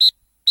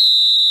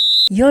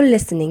You're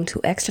listening to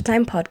Extra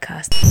Time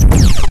Podcast.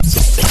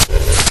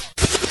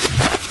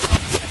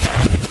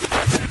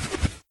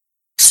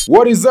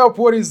 What is up?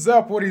 What is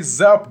up? What is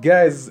up,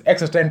 guys?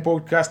 Extra Time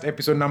Podcast,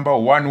 episode number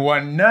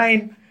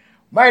 119.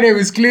 My name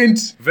is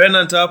Clint.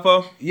 Venan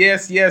Tapa.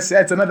 Yes,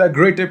 it's another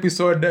great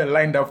episode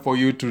lined up for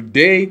you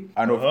today.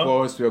 And of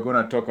course, we're going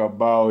to talk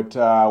about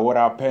what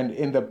happened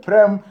in the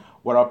Prem,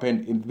 what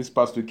happened in this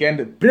past weekend.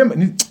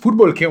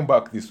 Football came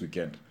back this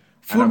weekend.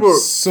 Football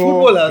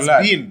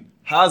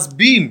has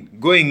been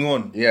going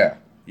on. Yeah.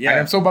 And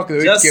I'm so back.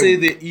 Just say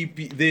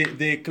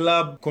the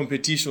club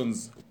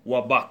competitions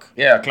were back.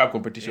 Yeah, club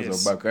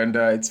competitions are back. And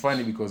it's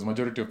funny because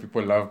majority of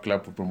people love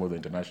club football more than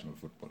international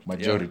football.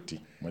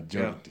 Majority.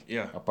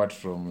 Yeah. Apart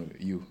from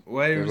you.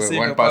 Why are you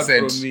saying apart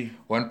from me?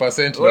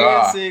 1%. Why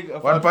are you saying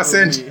apart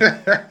 1%. from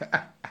me?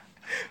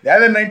 The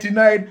other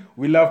 99,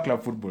 we love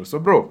club football. So,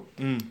 bro,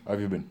 how have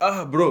you been?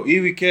 Bro,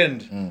 this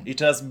weekend,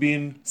 it has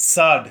been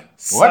sad.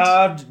 What?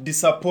 Sad,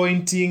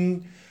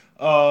 disappointing.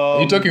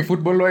 Are you talking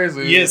football-wise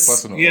or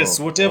personal? Yes.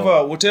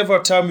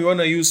 Whatever term you want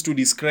to use to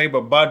describe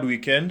a bad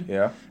weekend.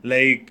 Yeah.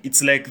 Like,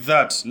 it's like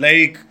that.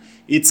 Like,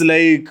 it's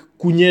like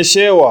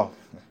kunyeshewa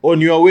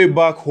on your way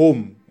back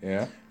home.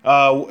 Yeah.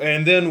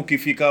 And then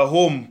ukifika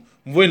home,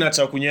 mvua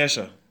inacha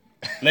kunyesha.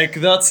 Like,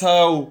 that's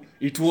how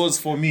it was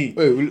for me.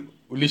 Wait,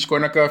 ulishikwa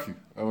na curfew?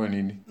 Ama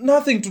nini?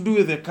 Nothing to do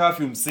with the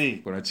curfew,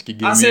 msee. Kuna chiki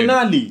game.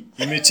 Arsenali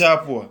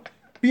imechapwa.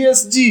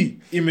 PSG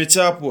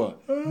imechapwa.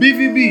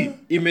 BVB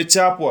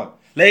imechapwa.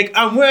 Like,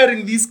 I'm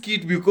wearing this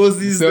kit because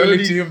this is the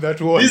only team that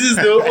won. This is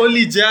the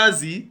only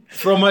jersey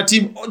from a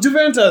team.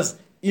 Juventus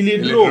ili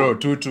draw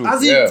 2-2.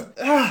 As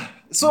yeah.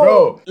 So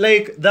Bro.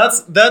 like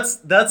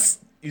that's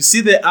you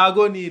see the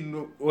agony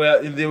in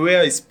the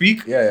way I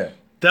speak. Yeah.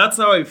 That's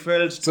how I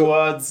felt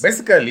towards.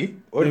 Basically,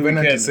 what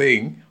Venant is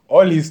saying,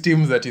 all his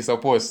teams that he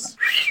supports,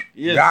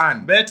 yes,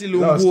 gone. Betty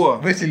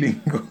Lungua.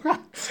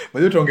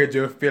 But you don't get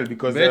your FPL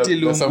because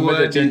there's some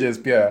major changes.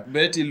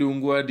 Betty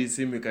Lungua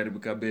DC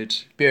mekaribika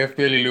bet.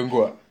 PFPL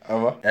Lungua.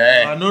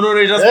 No,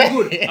 it has been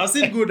good. I've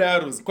seen good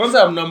arrows.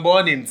 Kwanza I'm number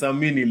 1 in some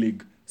mini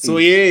league. So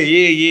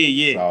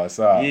yeah.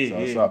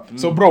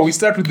 So bro, we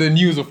start with the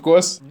news, of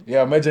course.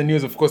 Yeah, major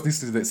news, of course.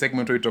 This is the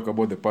segment where we talk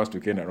about the past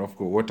weekend and of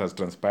course what has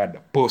transpired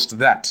post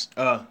that.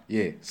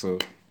 Yeah, so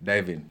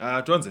dive in.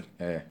 Tuanze?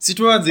 Yeah. Si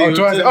tuanze.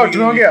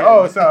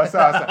 Tunaongea.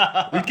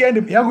 Sawa.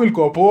 Weekend yangu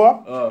ilikuwa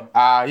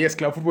poa. Yes,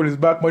 club football is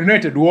back. Man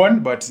United won,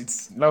 but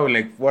it's now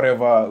like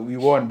whatever we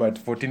won, but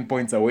 14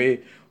 points away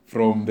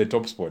from the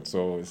top spot.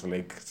 So it's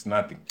like it's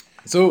nothing.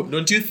 So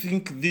don't you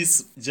think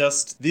this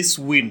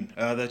win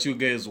that you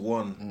guys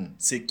won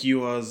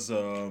secures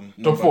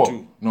top 4?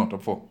 2? No,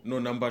 top 4. No,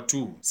 number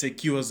 2.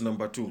 Secures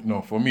number 2.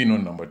 No, for me,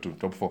 not number 2.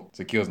 Top 4.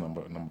 Secures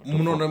number.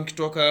 Mnaona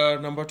mkitoka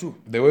number 2.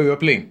 The way we were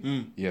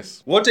playing?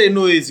 Yes. What I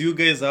know is you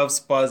guys have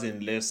Spurs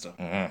and Leicester.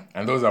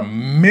 And those are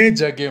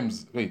major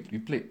games. Wait, we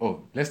play.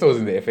 Leicester was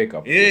in the FA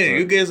Cup. Yeah,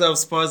 you guys have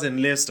Spurs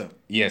and Leicester.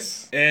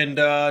 Yes. And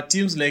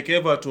teams like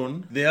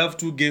Everton, they have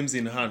 2 games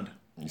in hand.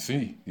 You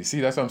see,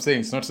 that's what I'm saying.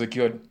 It's not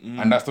secured.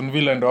 And Aston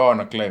Villa and all on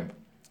a climb.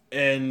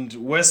 And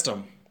West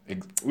Ham,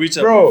 which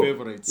are my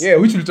favorites. Yeah,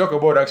 which we'll talk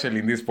about actually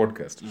in this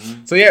podcast.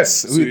 So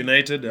yes,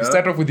 United. We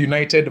start off with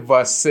United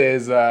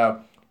versus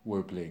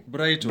we're playing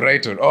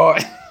Brighton. Oh,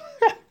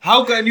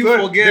 how can you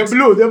forget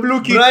the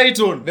blue kit?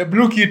 Brighton. The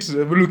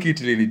blue kit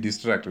really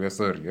distract. We're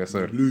sorry.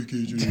 Blue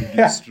kit really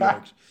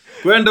distract.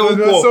 Kwenda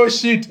huko. So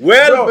shit.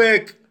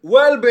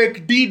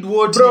 Welbeck did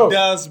what he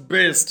does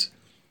best.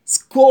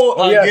 Score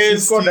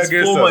against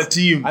his former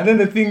team. And then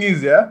the thing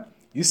is,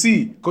 you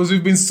see, because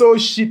we've been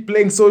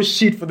playing so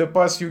shit for the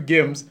past few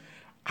games,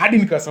 I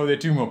didn't cast out the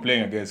team we were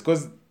playing against.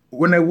 Because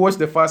when I watched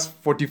the first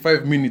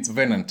 45 minutes,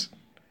 Venant,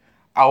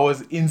 I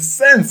was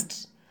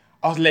incensed.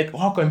 I was like,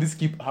 how can this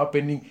keep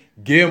happening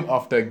game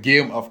after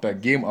game after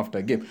game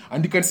after game?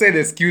 And you can say the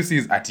excuse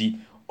is,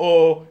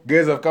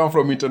 guys have come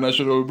from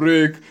international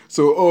break,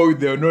 so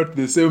they're not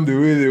the same the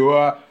way they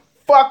were.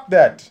 Fuck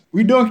that.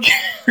 We don't care.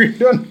 We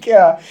don't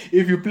care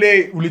if you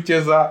play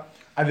Ulicheza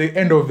at the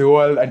end of the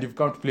world and you've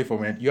come to play for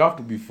Man. You have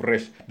to be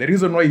fresh. The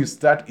reason why you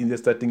start in the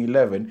starting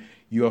 11,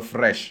 you are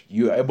fresh.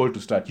 You are able to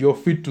start. You're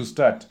fit to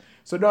start.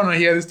 So don't want to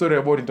hear this story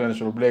about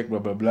international break, blah,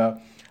 blah, blah.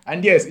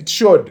 And yes, it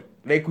showed.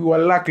 Like we were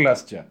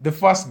lackluster. The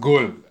first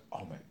goal.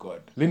 Oh my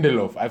God.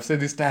 Lindelof. I've said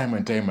this time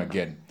and time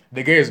again.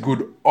 The guy is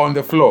good on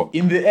the floor.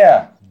 In the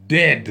air.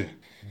 Dead.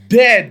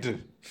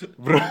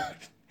 Bro.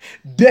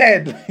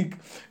 Dead.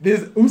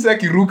 There's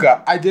Umsaki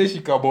Ruka, Ajay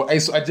Shikabo,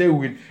 Ajay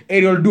win.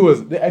 Aerial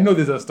duels. I know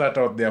there's a start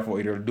out there for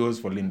aerial duels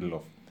for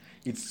Lindelof.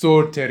 It's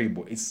so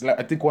terrible. It's like,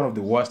 I think one of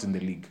the worst in the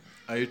league.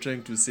 Are you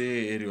trying to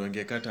say Eri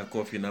wangekata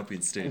coffin up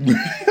instead?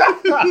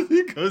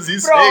 Because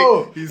he's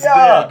dead. He's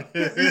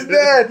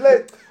dead.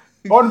 Like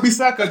on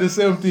Bisaka the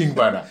same thing,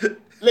 bana.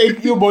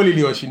 Like you ball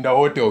iliyoshinda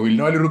wote wawili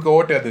na waliruka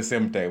wote at the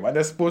same time and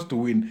they're supposed to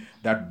win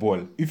that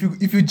ball.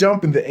 If you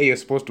jump in the air, you're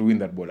supposed to win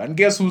that ball. And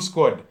guess who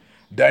scored?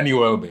 Danny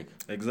Welbeck.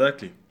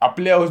 Exactly. A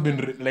player who's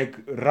been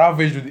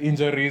ravaged with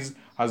injuries,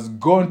 has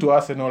gone to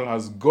Arsenal,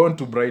 has gone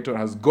to Brighton,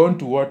 has gone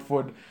to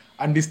Watford,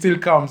 and he still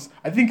comes.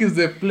 I think he's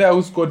the player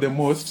who scored the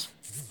most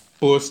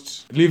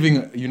post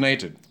leaving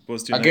United.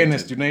 Post-United.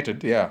 Against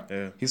United, yeah.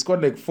 Yeah. He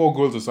scored like 4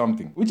 goals or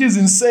something, which is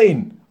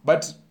insane.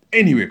 But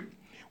anyway,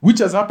 which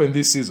has happened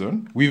this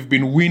season, we've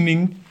been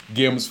winning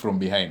games from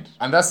behind.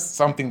 And that's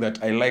something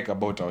that I like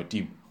about our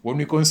team. When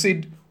we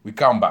concede, we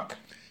come back.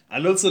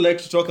 I'd also like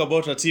to talk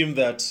about a team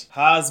that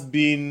has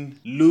been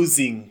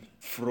losing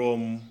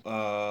from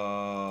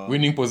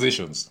Winning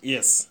possessions.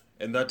 yes,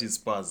 and that is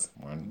Spurs.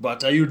 Man.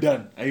 But are you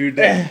done? Are you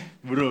done?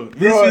 Bro, this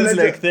feels let's-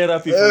 like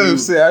therapy for you.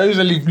 Say, I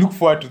usually look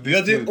forward to this.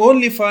 You're the too.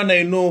 only fan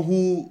I know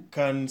who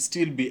can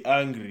still be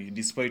angry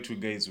despite you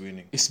guys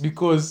winning. It's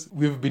because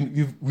we've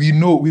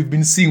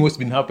been seeing what's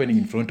been happening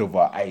in front of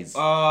our eyes.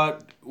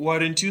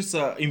 Weren't you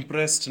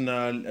impressed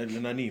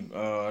nani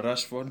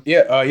Rashford?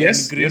 Yeah.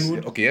 Yes. And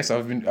Greenwood? Yes. Okay. Yes.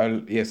 I've been.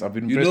 I've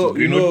been You impressed know, with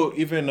Greenwood.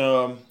 even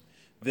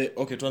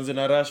tuanze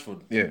na Rashford.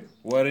 Yeah.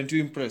 Weren't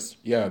you impressed?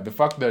 Yeah. The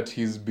fact that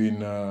he's been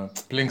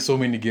playing so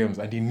many games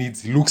and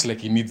he looks like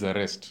he needs a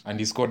rest, and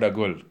he scored a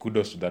goal.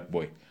 Kudos to that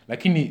boy.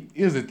 Like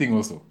here's the thing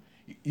also.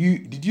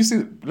 Did you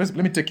see? Let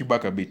me take you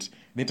back a bit.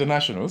 The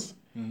internationals.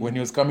 When he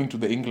was coming to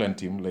the England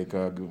team, like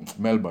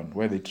Melbourne,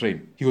 where they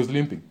train, he was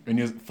limping. When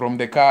he was from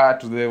the car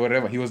to the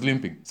wherever, he was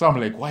limping. So I'm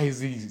like, why is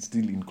he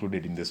still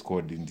included in the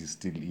squad?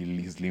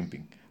 He's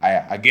limping.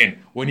 Again,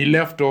 when he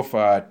left off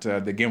at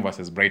the game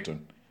versus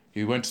Brighton,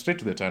 he went straight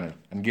to the tunnel,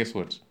 and guess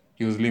what?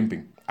 He was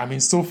limping. I mean,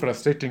 so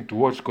frustrating to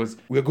watch because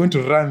we're going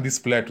to run this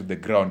player to the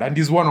ground, and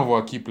he's one of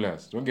our key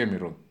players. Don't get me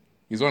wrong.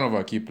 He's one of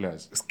our key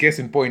players. Case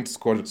in point,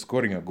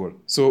 scoring a goal.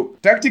 So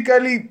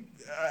tactically,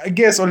 I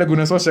guess Ole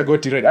Gunnar Solskjaer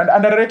got it right. And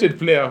underrated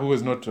player who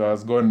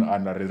has gone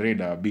under the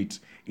radar a bit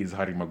is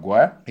Harry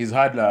Maguire. He's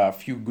had a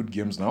few good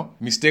games now.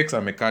 Mistakes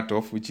are cut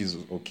off, which is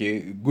okay.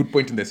 Good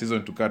point in the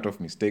season to cut off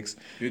mistakes.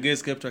 You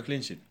guys kept a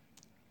clean sheet,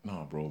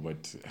 No, bro,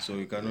 but so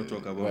we cannot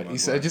talk about but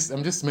Maguire.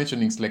 I'm just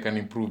mentioning it's like an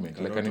improvement,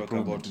 Cannot like an talk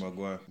improvement. about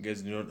Maguire.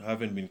 Guys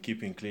haven't been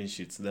keeping clean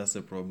sheets. That's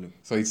the problem.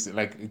 So it's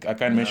like I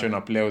can't mention a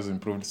player who's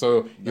improved.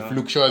 So if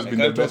Luke Shaw has I been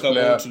the can't best talk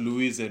player, about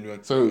Luis and you're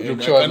So and Luke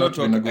I Shaw has cannot not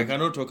been a talk. good- I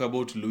cannot talk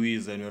about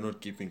Luis and you're not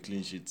keeping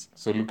clean sheets.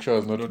 so Luke Shaw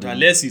has not Not been.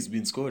 unless he's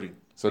been scoring.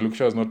 So Luke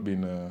Shaw has not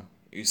been.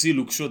 You see,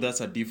 Luke Shaw, that's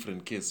a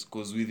different case.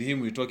 Because with him,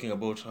 we're talking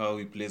about how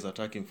he plays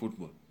attacking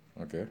football.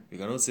 Okay. We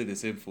cannot say the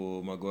same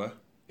for Maguire.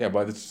 Yeah,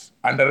 but it's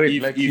underrated.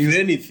 If, like if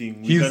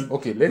anything, we he's can,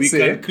 okay. Let's we say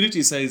can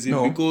criticize him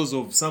No. because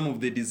of some of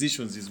the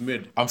decisions he's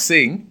made. I'm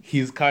saying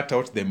he's cut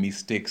out the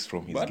mistakes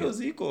from his But game.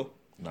 was Zico?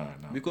 Nah.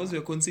 Because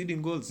we're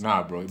conceding goals.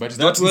 Nah, bro. But it's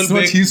That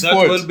not his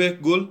fault.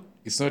 Welbeck goal.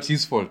 It's not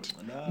his fault.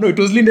 No, it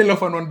was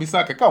Lindelof and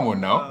Wan-Bissaka. Come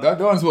on now. They're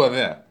the ones who are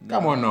there.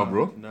 Come on now,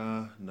 bro.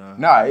 Nah.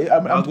 Nah,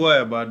 I'm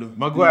Maguire, bado.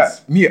 Maguire.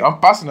 I'm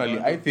personally,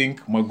 I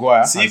think Maguire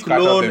has Sick cut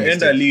out loan the and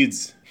mistakes. a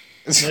Leeds.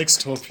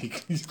 Next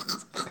topic.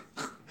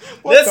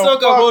 What Let's the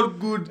talk fuck? about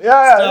good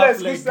Yeah, stuff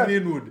let's like good stuff.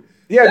 Greenwood.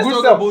 Yeah, Let's good talk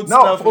stuff. about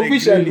Now, stuff like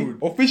Greenwood.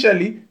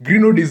 officially,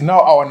 Greenwood is now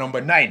our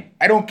number 9.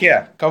 I don't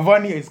care.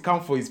 Cavani has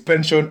come for his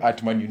pension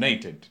at Man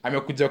United.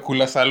 Amekuja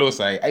kula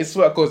salosa. I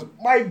swear, because,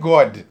 my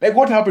God. Like,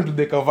 what happened to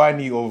the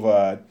Cavani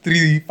of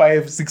 3,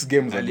 5, 6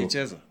 games ago?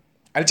 Alicheza.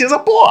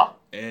 Alicheza poa.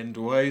 And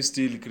why are you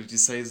still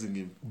criticizing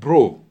him?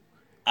 Bro,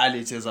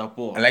 Alicheza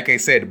poa. like I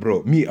said,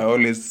 bro, me, I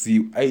always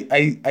see,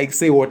 I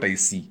say what I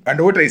see.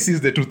 And what I see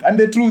is the truth. And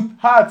the truth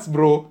hurts,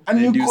 bro. And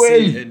And you you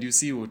kweli. see, and you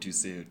see what you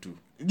say too.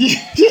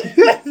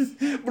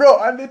 Bro,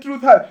 and the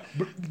truth hurts.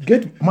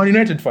 Get Man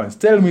United fans,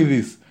 tell me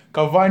this.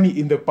 Cavani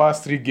in the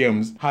past 3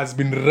 games has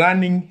been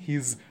running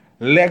his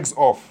legs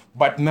off,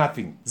 but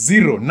nothing.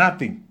 Zero,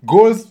 nothing.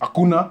 Goals,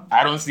 Akuna.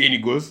 I don't see any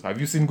goals. Have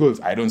you seen goals?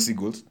 I don't see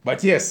goals.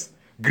 But yes,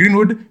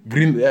 Greenwood,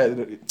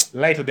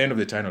 light at the end of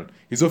the tunnel.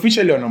 He's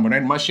officially on number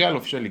 9. Martial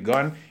officially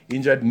gone.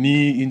 Injured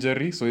knee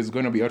injury, so he's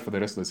going to be out for the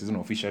rest of the season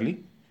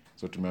officially.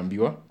 So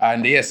tumeambiwa.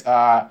 And yes,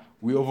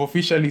 we have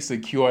officially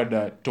secured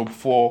top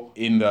 4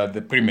 in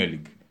the Premier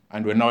League.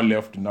 And we're now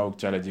left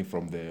challenging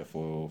from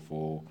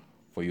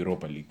for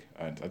Europa League.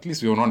 And at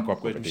least we're on one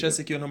cup. Wait, Msha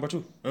secure number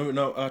 2.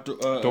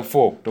 Top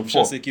 4.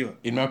 Msha secure.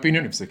 In my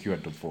opinion, we've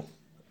secured top 4.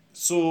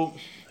 So,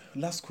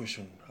 last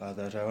question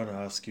that I want to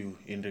ask you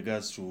in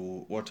regards to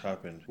what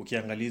happened.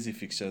 Ukiangalia hizi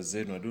fixtures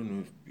zenu, I don't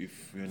know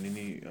if your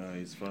nini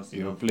is fast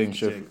You're enough playing to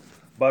check. Sheffield.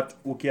 But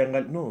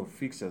ukiangalia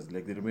fixtures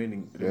like the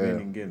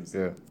remaining games.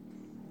 Yeah.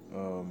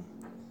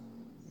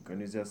 Can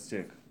you just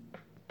check?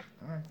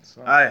 Alright,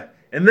 so Aye.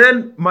 And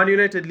then Man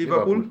United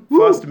Liverpool, Liverpool.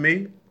 1st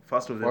May,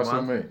 1st of the first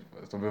of month. May,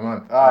 first of the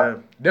month. Yeah.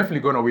 Definitely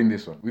gonna win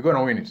this one. We're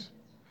gonna win it.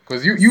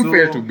 Because you So-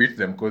 failed to beat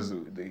them because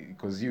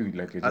you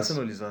like you're just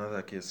Arsenal is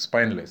another case.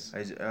 spineless.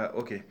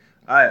 Okay.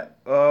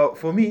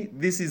 For me,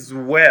 this is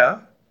where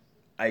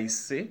I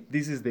say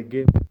this is the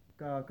game.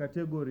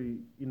 Category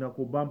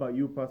inakubamba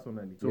you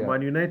personally. So Yeah.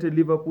 Man United,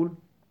 Liverpool.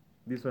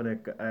 This one I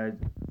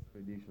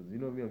predictions. You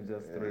know me, I'm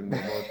just throwing them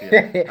out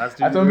here.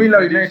 Aston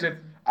Villa United,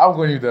 I'm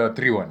going with the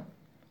 3-1.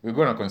 We're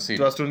gonna concede.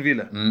 To Aston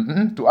Villa.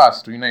 To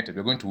us, to United,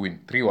 we're going to win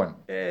 3-1.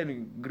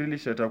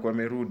 Grealish atakuwa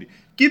amerudi.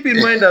 Keep in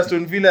mind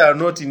Aston Villa are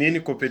not in any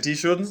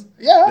competitions.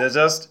 Yeah. They're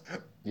just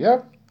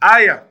Yeah.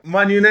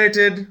 Man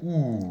United,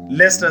 Ooh.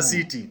 Leicester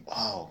City.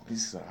 Wow,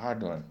 this is a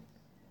hard one.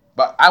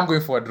 But I'm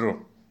going for a draw.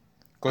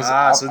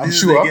 Because so I'm this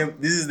is sure. the game.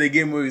 This is the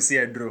game where we see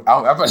a draw.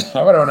 I'm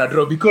gonna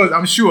draw because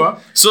I'm sure.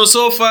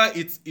 So far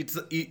it's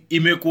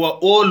imekuwa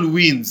all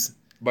wins.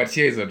 But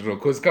here is a draw.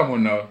 Because come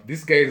on now,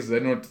 these guys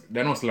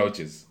they're not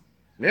slouches.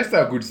 Leicester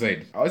are a good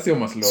side. I would say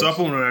almost slouch. So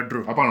hapo unaona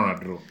draw. Hapa on a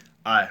draw.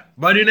 Aya.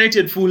 Man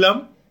United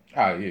Fulham.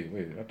 Yeah,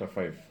 wait, after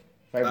 5.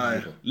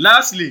 5-0.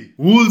 Lastly,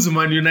 Wolves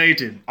Man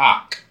United.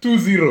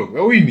 2-0.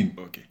 We're winning.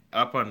 Okay.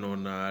 Hapa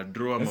naona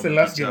draw. That's the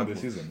last game of the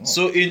season. Oh.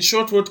 So in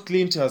short, what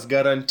Clint has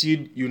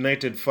guaranteed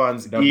United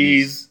fans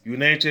W's. is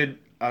United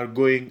are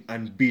going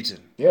unbeaten.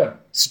 Yeah.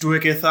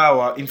 Situweke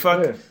thawa. In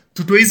fact, Yeah.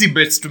 tutoe hizi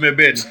bets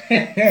tumebet.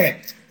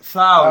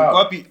 Thawa.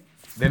 Wapi?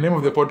 The name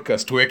of the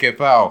podcast, Tuweke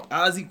Thao.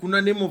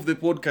 Kuna name of the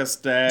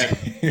podcast.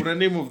 Kuna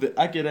name of the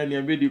akena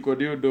niambie diko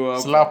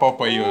do. Slap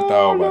hapa hiyo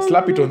Thao. But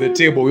slap it on the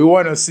table. We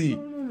want to see.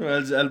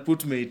 I'll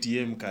put my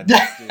ATM card.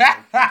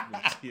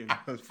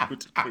 I'll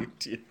put my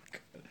ATM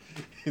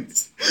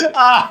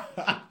card.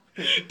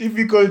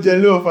 Typical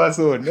Jalo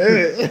person.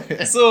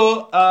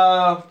 So,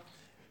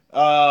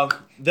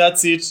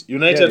 that's it.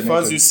 United fans,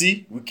 United. you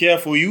see, we care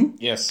for you.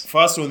 Yes.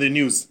 First on the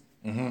news.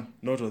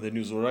 Not on the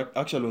news, or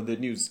actually on the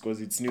news, because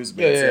it's news.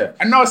 Yeah.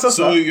 And now,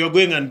 So you're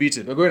going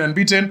unbeaten. we're going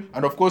unbeaten.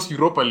 And of course,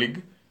 Europa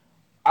League.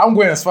 I'm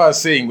going as far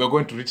as saying we're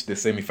going to reach the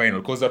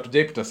semi-final. Because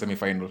tujai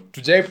semi-final.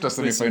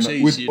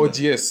 Wait, With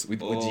Shida. OGS.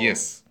 With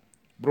OGS.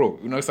 Bro,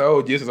 you know how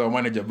OGS is our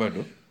manager,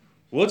 bado?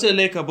 What I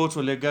like about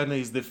Ole Gunnar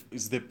is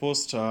the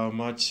post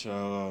match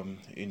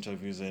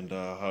interviews and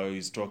how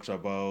he's talked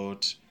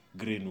about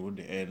Greenwood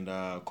and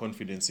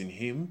confidence in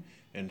him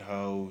and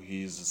how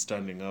he's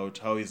standing out,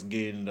 how he's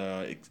gained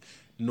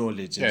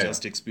knowledge and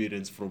just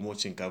experience from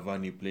watching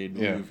Cavani play, who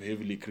we've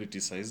heavily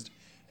criticized,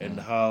 and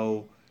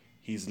how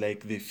he's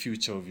like the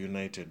future of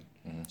United.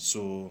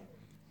 So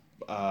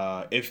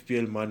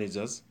FPL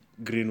managers,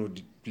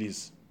 Greenwood,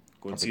 please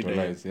consider him.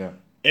 Capitalize, yeah.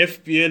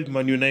 FPL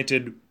Man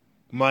United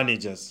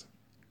managers,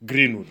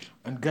 Greenwood.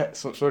 And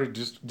guys, sorry,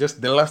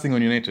 just the last thing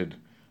on United.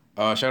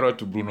 Shout out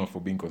to Bruno for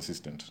being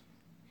consistent.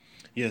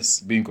 Yes,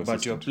 Being but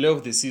consistent. your player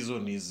of the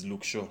season is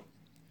Luke Shaw.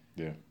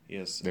 Yeah.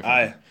 Yes.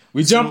 Definitely.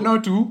 We jump now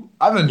to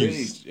other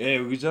news.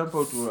 Yeah, we jump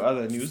out to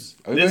other news.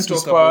 Are we going to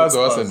Spurs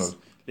or Arsenal?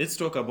 Let's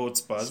talk about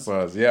Spurs.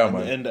 Spurs, yeah,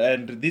 man.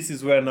 And this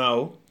is where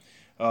now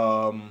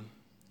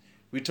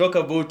we talk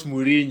about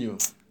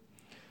Mourinho.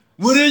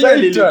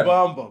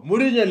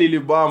 Mourinho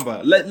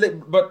lilibamba.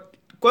 But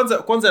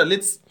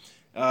kwanza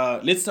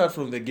let's start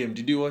from the game.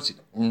 Did you watch it?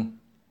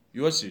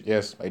 You watched it?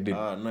 Yes, I did.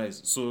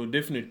 Nice. So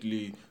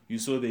definitely you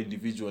saw the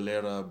individual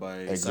error by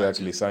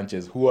Exactly,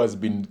 Sanchez, who has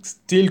been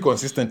still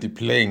consistently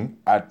playing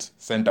at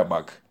centre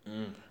back.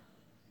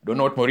 Don't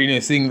know what Mourinho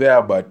is saying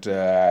there, but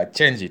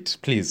change it,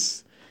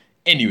 please.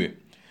 Anyway,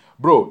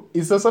 bro,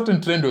 it's a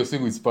certain trend we're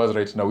seeing with Spurs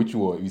right now, which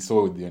we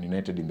saw with the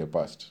United in the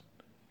past.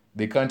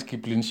 They can't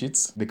keep clean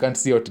sheets. They can't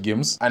see out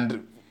games.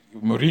 And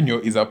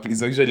Mourinho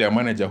is usually a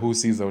manager who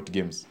sees out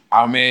games.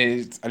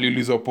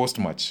 Aliulizo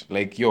post-match.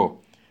 Like,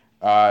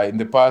 in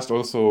the past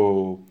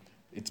also,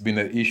 it's been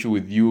an issue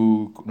with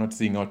you not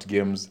seeing out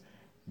games.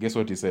 Guess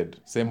what he said?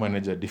 Same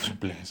manager, different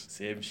players.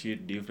 Same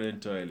shit,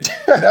 different toilet.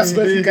 that's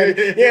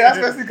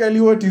basically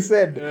what he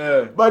said.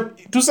 Yeah.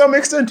 But to some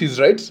extent, he's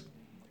right.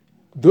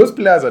 Those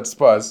players at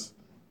Spurs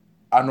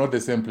are not the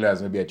same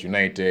players maybe at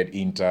United,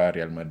 Inter,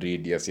 Real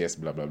Madrid, yes,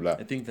 blah, blah, blah.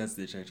 I think that's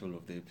the title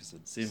of the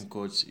episode. Same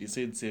coach. He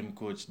said same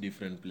coach,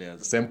 different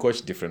players. Same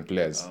coach, different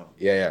players. Oh.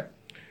 Yeah.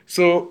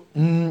 So,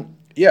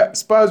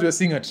 Spurs, we're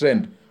seeing a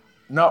trend.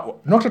 Now,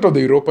 knocked out of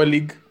the Europa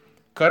League,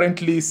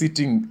 currently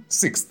sitting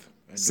sixth.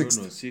 I don't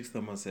know, sixth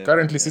or seventh.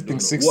 Currently sitting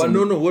sixth. What?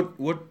 No,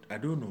 what? I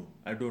don't know.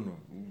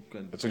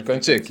 You can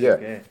check,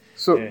 yeah.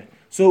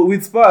 So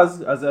with Spurs,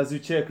 as you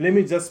check, let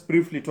me just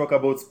briefly talk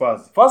about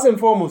Spurs. First and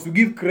foremost, we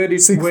give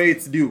credit where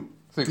it's due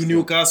to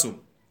Newcastle.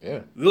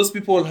 Yeah. Those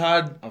people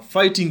had a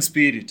fighting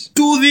spirit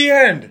to the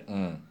end.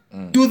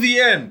 To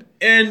the end.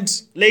 And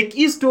like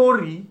his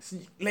story,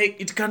 like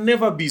it can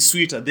never be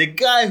sweeter. The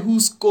guy who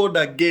scored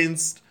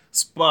against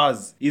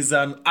Spurs is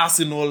an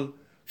Arsenal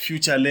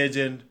future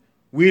legend,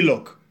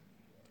 Willock.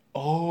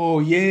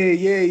 Oh, yeah.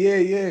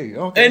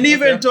 Okay, And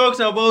even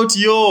talked about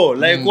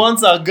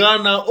once a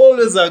Ghana,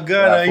 always a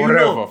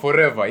Ghana.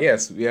 Forever.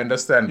 Yes, we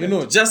understand.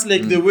 Just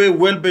like the way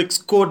Welbeck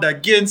scored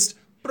against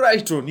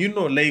Brighton,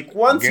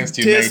 once Against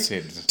you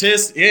United.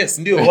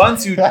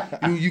 Once you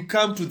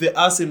come to the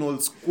Arsenal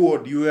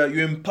squad, you're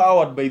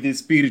empowered by the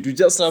spirit. You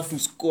just have to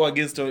score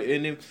against our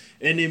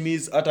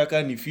enemies.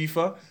 Ataka ni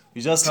FIFA,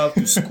 you just have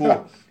to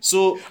score.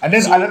 And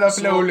then another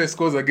player always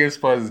scores against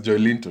Spurs is Joe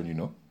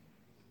Linton,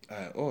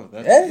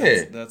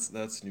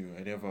 That's new.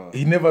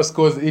 He never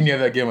scores any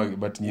other game,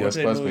 but he has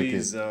Spurs by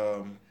is,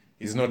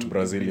 he's not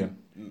Brazilian.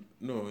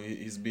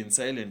 He's been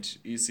silent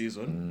this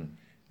season.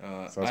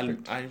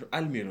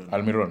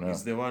 Almiron,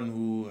 is the one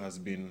who has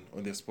been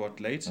on the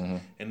spotlight,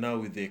 and now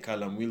with the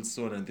Callum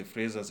Wilson and the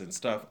Frasers and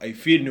stuff, I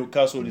feel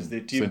Newcastle is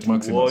the team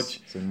to watch.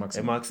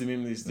 Saint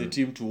Maximin is the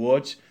team to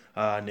watch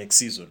next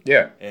season.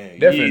 Yeah,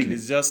 definitely.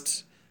 It's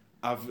just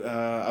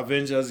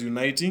Avengers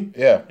uniting.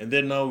 Yeah, and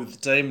then now with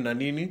time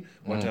Nanini,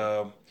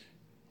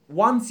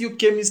 once your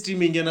chemistry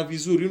imeingiana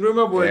vizuri, you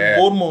remember when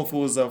Bournemouth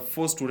was a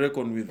force to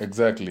reckon with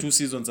Exactly. 2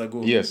 seasons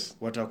ago. Yes.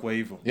 Watakuwa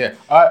hivyo. Yeah.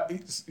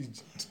 It's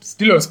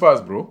still on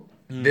Spurs, bro.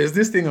 There's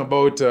this thing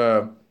about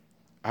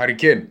Harry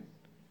Kane.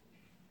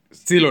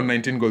 Still on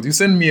 19 goals. You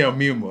sent me a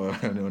meme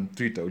on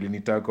Twitter.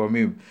 Ulinitaka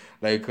meme.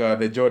 Like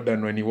the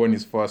Jordan when he won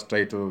his first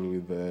title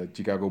with the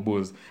Chicago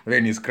Bulls. And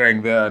then he's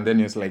crying there. And then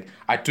he's like,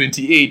 at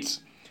 28,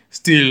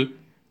 still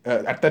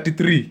at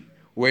 33,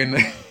 when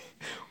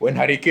when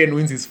Harry Kane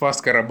wins his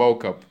first Carabao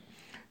Cup.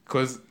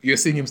 Because you're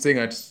seeing him staying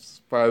at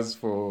Spurs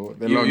for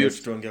the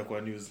longest.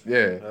 News.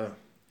 Yeah.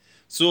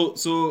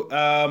 So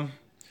I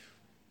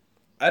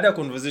had a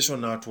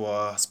conversation at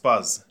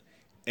Spurs,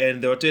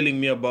 and they were telling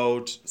me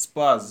about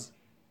Spurs.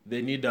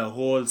 They need a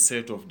whole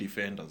set of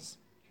defenders.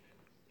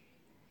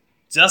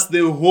 Just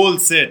the whole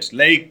set.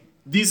 Like,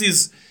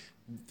 this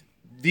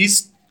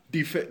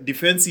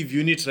defensive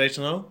unit right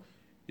now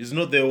is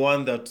not the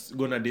one that's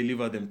gonna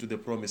deliver them to the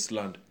promised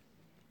land.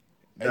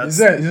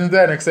 Isn't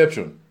there an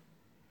exception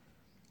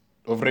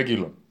of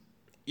Reguilon?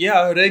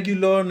 Yeah,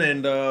 Reguilon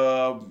and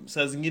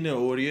saa zingine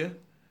Aurier.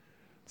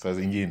 Saa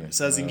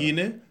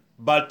zingine.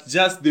 But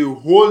just the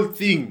whole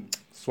thing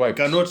Swiped.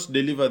 cannot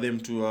deliver them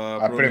to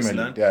a promised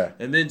land. Yeah.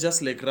 And then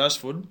just like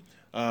Rashford,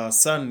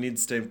 Son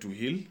needs time to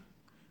heal.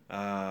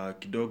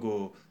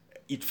 Kidogo,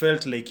 it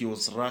felt like he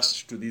was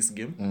rushed to this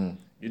game.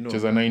 You know,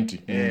 Cheza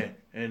 90. Yeah.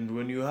 And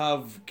when you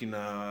have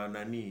kina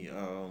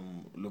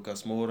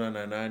Lucas Moura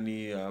na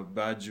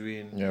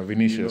Bergwijn,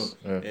 Vinicius,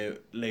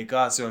 like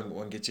us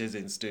wangecheza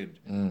instead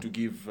to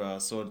give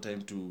Son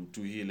time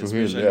to heal,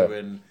 especially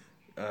when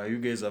you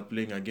guys are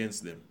playing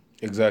against them.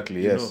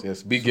 Exactly.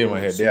 Yes. Big game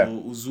ahead.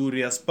 So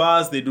Uzuri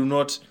Spurs, they do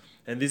not,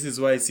 and this is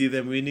why I see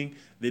them winning.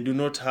 They do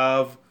not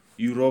have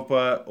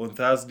Europa on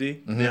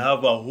Thursday. They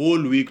have a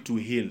whole week to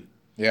heal.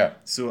 Yeah.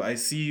 So I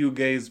see you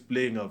guys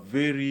playing a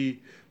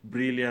very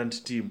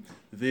brilliant team.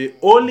 The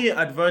only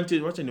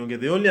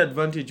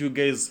advantage you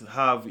guys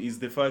have is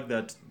the fact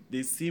that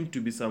there seem to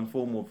be some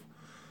form of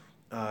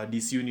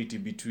disunity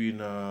between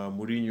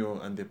Mourinho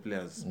and the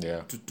players.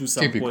 Yeah. To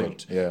some Typical.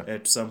 point. Yeah.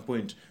 To some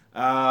point.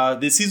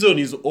 The season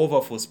is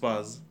over for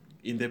Spurs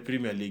in the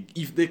Premier League.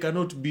 If they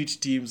cannot beat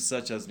teams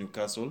such as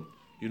Newcastle,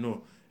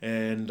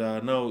 and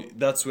now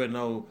that's where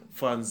now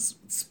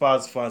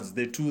Spurs fans,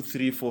 the 2,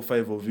 3, 4,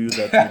 5 of you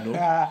that you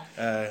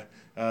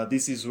know,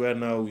 this is where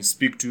now we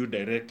speak to you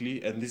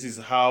directly, and this is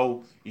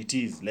how it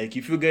is. Like,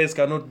 if you guys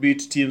cannot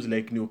beat teams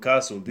like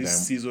Newcastle,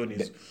 this season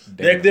is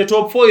like the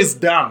top 4 is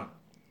done.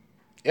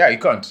 Yeah, you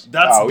can't.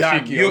 That's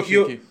done. You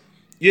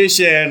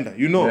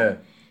know. Yeah.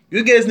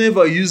 You guys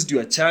never used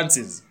your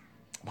chances.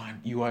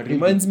 Man, you are really...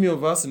 Reminds me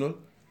of Arsenal,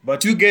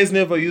 but you guys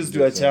never used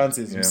your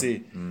chances. You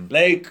say,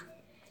 like,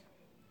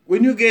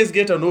 when you guys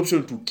get an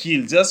option to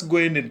kill, just go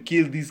in and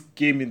kill this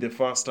game in the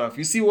first half.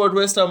 You see what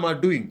West Ham are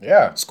doing?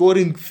 Yeah.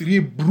 Scoring 3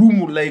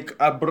 broom, like,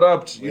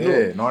 abrupt, you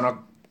know.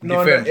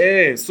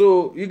 No.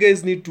 So you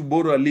guys need to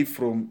borrow a leaf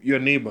from your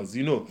neighbors,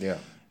 you know. Yeah.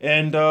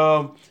 And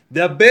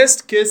their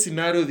best case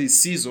scenario this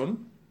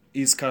season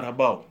is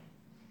Carabao.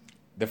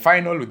 The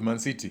final with Man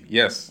City.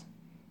 Yes.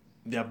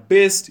 Their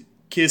best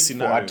case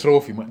scenario. For a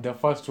trophy. Their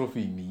first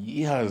trophy in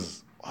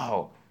years.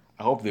 Wow.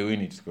 I hope they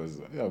win it because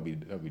that'll be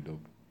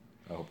dope.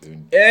 I hope they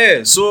win it.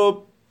 Yeah,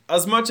 so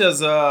as much as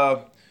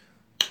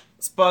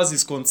Spurs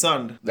is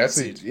concerned, that's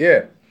it.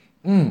 Yeah.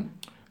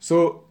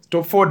 So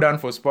top 4 done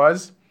for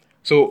Spurs.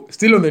 So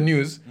still on the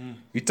news,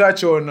 we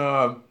touch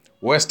on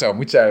West Ham,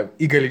 which I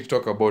eagerly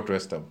talk about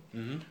West Ham.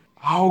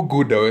 How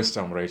good are West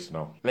Ham right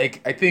now?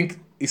 Like, I think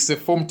it's a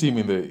form team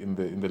in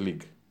the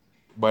league.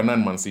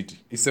 Banan Man City.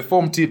 It's a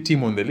form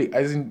team on the league.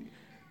 As in,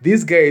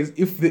 these guys,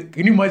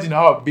 can you imagine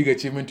how a big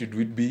achievement it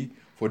would be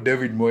for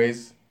David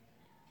Moyes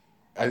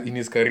in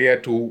his career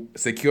to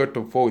secure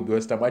top 4 with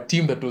West Ham, a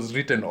team that was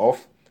written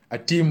off, a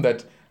team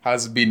that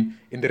has been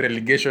in the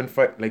relegation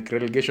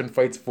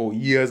fights for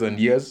years and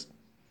years.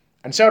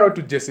 And shout out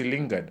to Jesse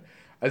Lingard.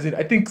 As in,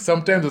 I think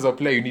sometimes as a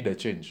player you need a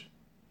change.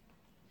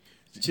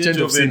 Change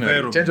of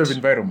scenery, change of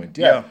environment.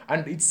 Yeah.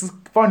 And it's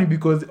funny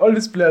because all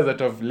these players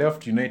that have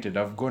left United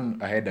have gone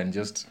ahead and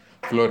just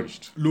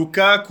flourished.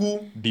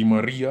 Lukaku, Di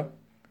Maria.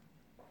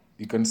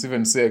 You can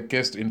even say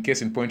case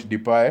in point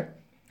Depay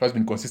has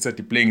been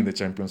consistently playing in the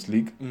Champions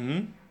League.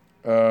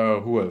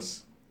 Who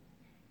else?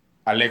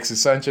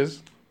 Alexis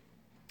Sanchez.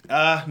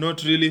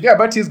 Not really. Yeah,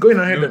 but he's going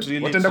ahead. Not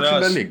really. What ended up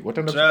in the league? What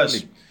ended up in the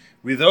league?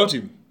 Without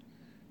him,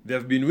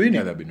 they've been winning.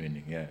 Yeah, they've been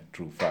winning. Yeah,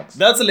 true facts.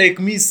 That's like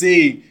me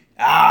saying,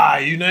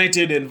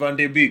 United and Van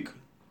de Beek.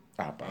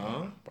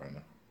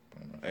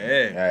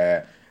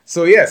 Yeah.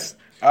 So yes.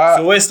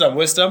 So West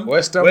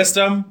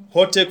Ham.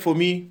 Hot take for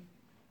me.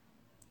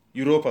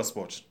 Europa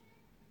spot.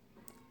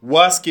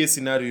 Worst case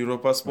scenario,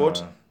 Europa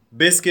spot.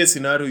 Best case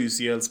scenario,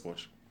 UCL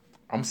spot.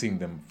 I'm seeing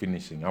them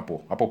finishing.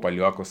 Hapo pali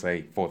wako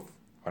sahi 4th.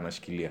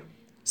 Wanashikilia.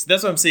 So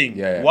that's what I'm saying.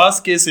 Yeah.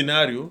 Worst case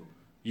scenario,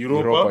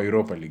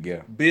 Europa League,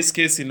 yeah. Best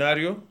case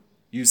scenario,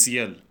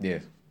 UCL.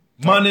 Yes.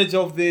 Manager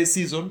of the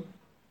season,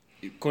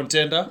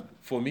 contender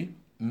for me.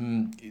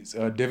 It's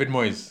David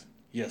Moyes.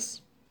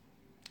 Yes.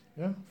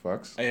 Yeah,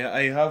 facts.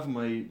 I have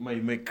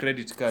my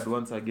credit card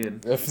once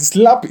again.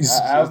 Slap is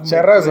I have my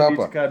charas credit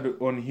hapa. card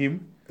on him.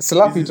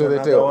 Slap This it to is the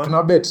another tail. one.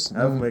 Tuna bet. I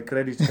have my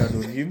credit card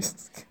on him.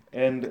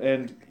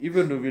 And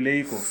even though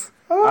vile iko.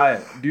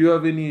 Do you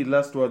have any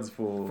last words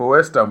for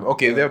West Ham?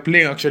 Okay, they're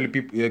playing actually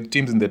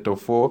teams in the top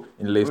 4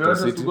 in we Leicester want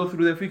us to City. go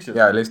through the fixtures?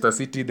 Yeah, Leicester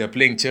City. They're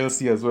playing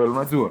Chelsea as well.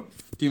 Unajua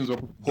teams of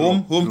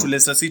Home to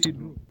Leicester City.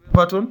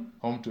 Everton.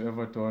 home to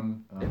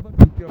Everton.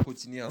 Everton pia wako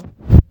chini yao.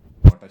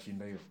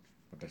 Watashinda hiyo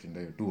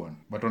 2-1.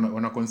 But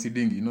wana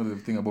conceding, you know the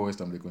thing about West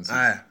Ham, they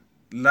concede.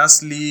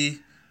 Lastly,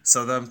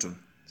 Southampton.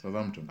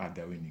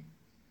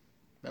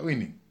 They're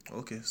winning.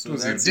 Okay, so 2-0.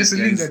 that's Just it,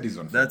 link guys. that is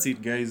on. That's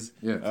it, guys.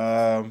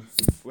 Yeah.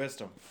 West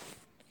Ham.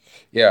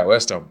 Yeah,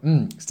 West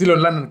Ham. Still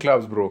on London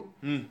clubs, bro.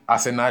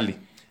 Arsenali.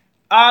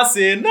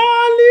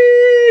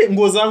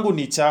 Nguo zangu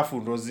ni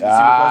chafu ndo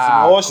zilikuwa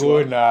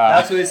zimeoshwa.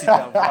 That's why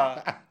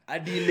sijavaa.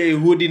 Hadi ile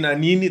hoodie na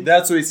nini,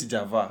 that's why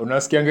sijavaa.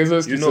 Unasikia hizo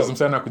excuses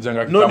msana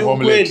kujanga No, kama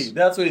ni kweli.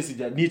 That's why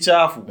ni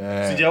chafu.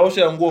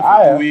 Sijaosha nguo for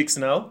 2 weeks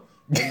now.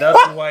 And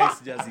that's why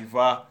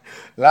sijazivaa.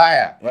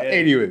 Liar. But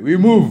anyway, we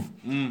move.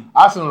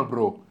 Arsenal,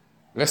 bro.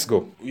 Let's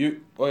go.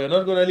 You're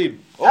not gonna lead.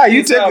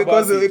 You take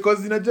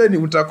because inajua ni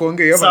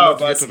utakuongea. You have a lot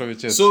to get out of your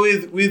chest. So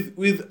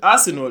with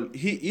Arsenal,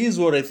 here's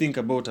what I think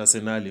about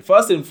Arsenal.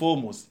 First and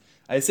foremost,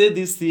 I said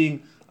this thing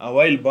a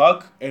while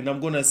back, and I'm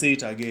gonna say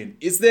it again.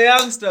 It's the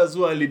youngsters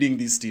who are leading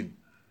this team.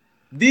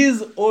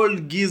 These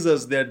old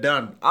geezers, they're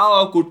done.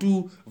 Wako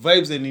tu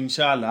vibes and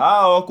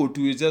inshallah. Wako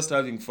tu is just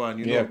having fun,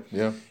 you know.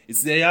 Yeah.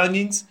 It's the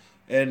youngings,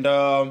 and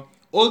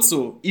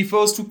also, if I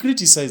was to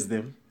criticize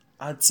them,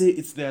 I'd say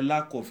it's their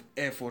lack of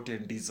effort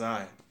and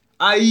desire.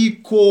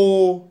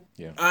 Aiko.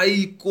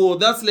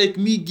 That's like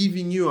me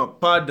giving you a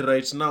pad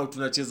right now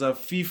tunacheza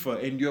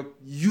FIFA and you're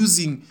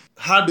using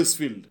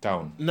Huddersfield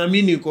Town. na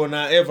mimi niko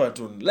na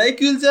Everton.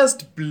 Like you'll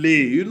just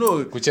play, you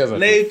know. Kucheza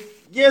like tu.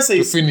 yes,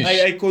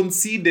 I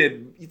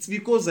conceded. It's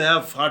because I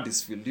have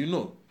Huddersfield, you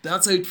know.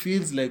 That's how it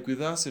feels like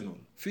with Arsenal.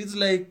 Feels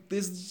like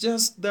there's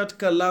just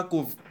that lack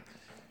of.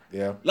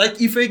 Yeah.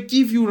 Like if I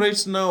give you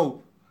right now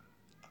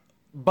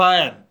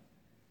Bayern,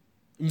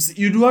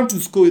 you'd want to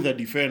score with a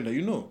defender,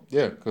 you know.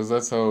 Yeah, because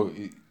that's how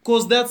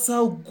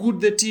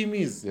good the team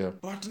is. Yeah.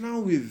 But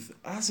now with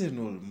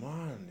Arsenal,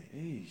 man,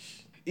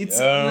 it's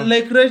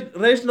like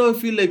right now I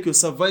feel like you're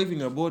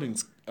surviving a boring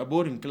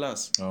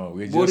class.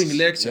 we're boring just,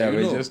 lecture. Yeah,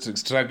 we're just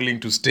struggling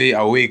to stay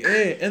awake.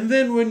 And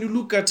then when you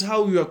look at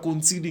how you are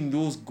conceding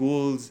those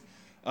goals,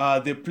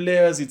 the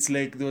players, it's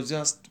like they're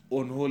just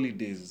on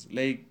holidays.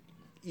 Like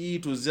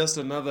it was just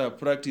another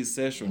practice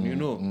session, you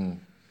know.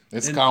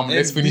 Let's come.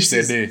 Let's finish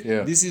the day.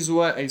 Yeah. This is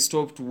why I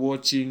stopped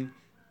watching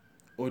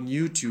on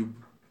YouTube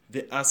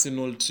the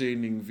Arsenal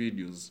training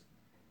videos.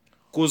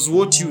 Because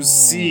what you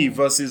see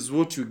versus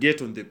what you get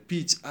on the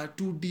pitch are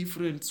two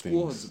different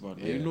squads, man.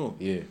 Yeah, you know.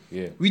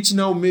 Yeah. Which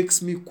now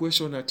makes me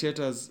question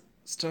Arteta's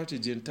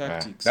strategy and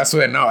tactics. That's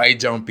where now I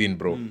jump in,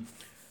 bro.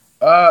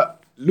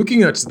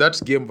 Looking at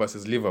that game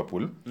versus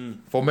Liverpool,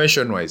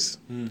 formation-wise,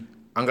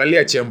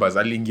 angalia Chambers,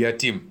 aliingia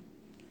team.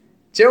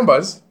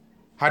 Chambers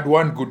had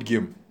one good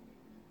game.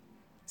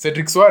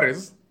 Cedric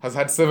Suarez has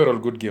had several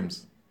good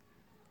games.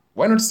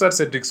 Why not start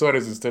Cedric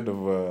Suarez instead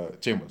of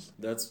Chambers?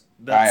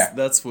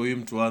 That's for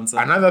him to answer.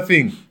 Another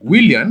thing,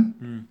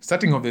 Willian,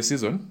 starting of the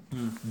season,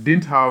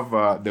 didn't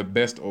have the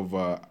best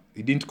of...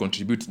 he didn't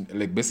contribute,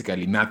 like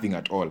basically nothing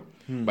at all.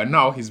 But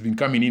now he's been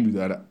coming in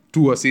with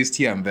 2 assists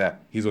here and there.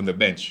 He's on the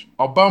bench.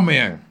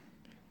 Aubameyang,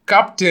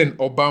 Captain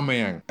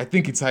Aubameyang. I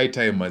think it's high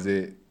time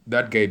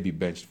that guy be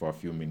benched for a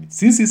few minutes.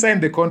 Since he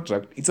signed the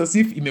contract, it's as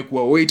if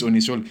imekuwa weight on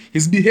his shoulder.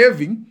 He's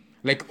behaving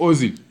like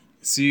Ozil.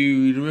 So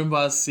you remember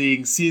us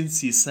saying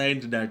since he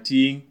signed that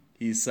thing,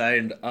 he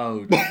signed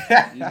out.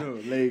 You know,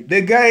 like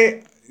the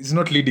guy is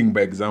not leading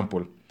by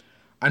example.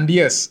 And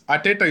yes,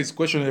 Arteta is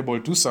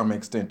questionable to some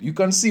extent. You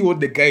can see what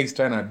the guy is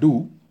trying to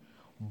do,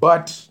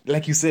 but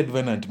like you said,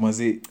 Venant,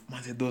 Maze,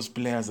 those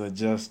players are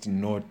just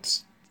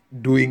not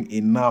doing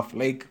enough.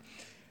 Like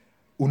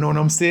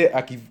unaona mse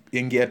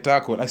akiingia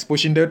tackle,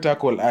 asiposhinda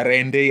tackle,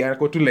 arende,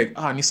 ako tu like,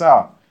 ni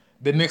sawa.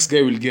 The next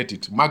guy will get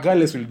it.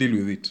 Magalhaes will deal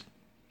with it.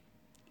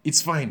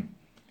 It's fine.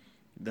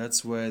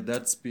 That's where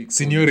that speaks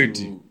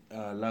seniority,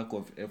 lack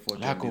of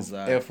effort. Lack and of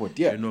desire, effort,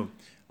 yeah. You know,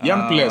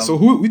 young players. So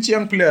which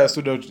young player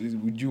stood out?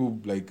 Would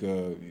you like,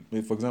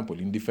 for example,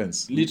 in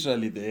defense?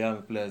 Literally, the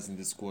young players in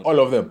the squad. All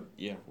of them.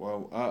 Yeah.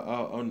 Wow.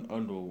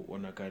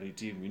 On a carry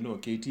team, you know,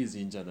 KT is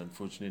injured,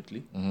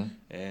 unfortunately,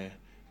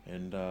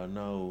 and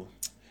now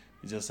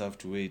you just have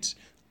to wait.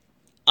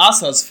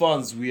 Us as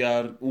fans, we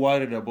are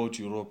worried about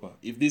Europa.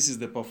 If this is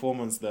the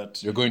performance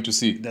that you're going to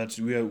see, that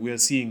we are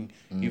seeing,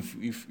 if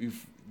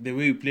the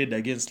way we played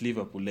against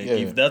Liverpool, like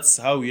if that's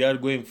how we are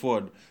going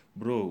forward,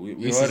 bro, we're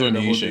worried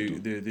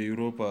about the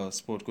Europa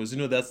spot, because you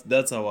know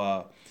that's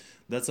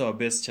our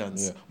best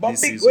chance.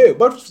 Yeah.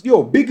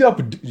 But big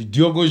up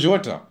Diogo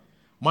Jota.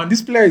 Man,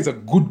 this player is a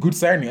good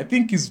signing. I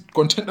think he's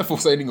contender for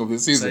signing of the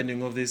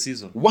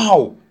season.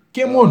 Wow,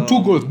 came on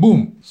 2 goals,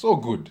 boom, so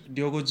good.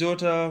 Diogo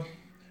Jota,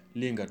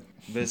 Lingard,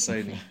 best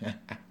signing.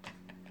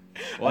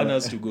 One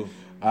has to go.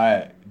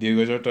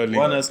 Diego Jota.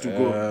 One has to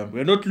go.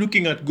 We're not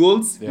looking at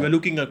goals. We're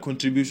looking at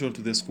contribution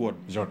to the squad.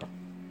 Jota.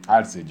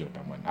 I'd say Jota,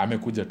 man.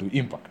 Amekuja to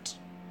impact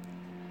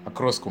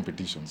across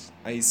competitions.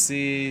 I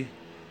say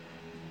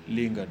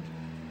Lingard.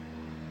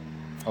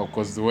 Oh,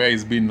 because the way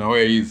he's been now,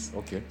 where he is.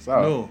 Okay.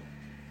 So, No.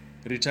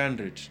 Return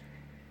rate.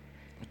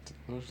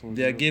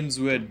 There are games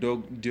where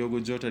Diogo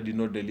Jota did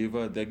not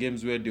deliver. There are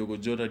games where Diogo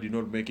Jota did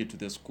not make it to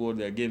the squad.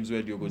 There are games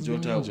where Diogo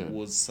Jota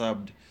was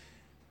subbed.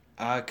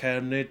 I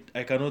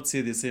cannot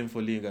say the same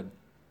for Lingard.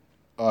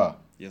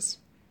 Yes.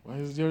 Why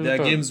is Diogo There are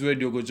Jota? games where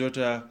Diogo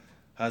Jota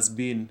has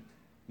been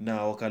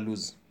now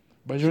lose.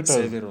 But Jota,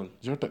 Several.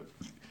 Jota,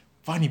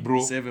 funny,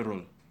 bro.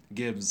 Several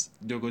games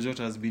Diogo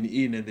Jota has been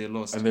in and they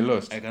lost.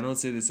 I cannot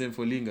say the same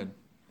for Lingard.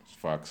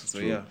 Facts. So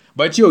true. yeah.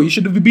 But you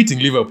should be beating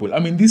Liverpool. I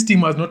mean, this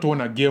team has not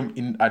won a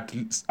game at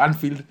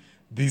Anfield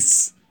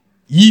this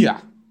year.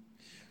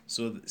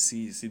 So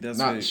see that's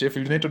Now, why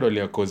Sheffield United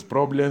only caused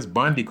problems.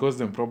 Burnley caused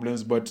them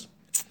problems, but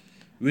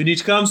when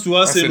it comes to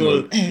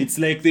Arsenal, it's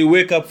like they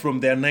wake up from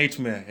their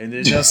nightmare and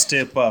they just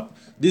step up.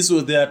 This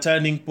was their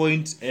turning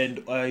point,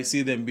 and I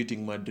see them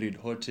beating Madrid.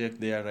 Hot take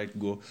there, right?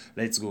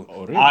 Let's go.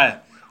 Oh, really?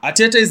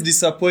 Arteta is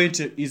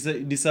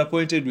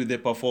disappointed with the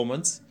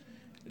performance.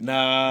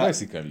 Now,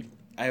 basically,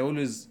 I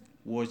always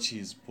watch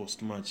his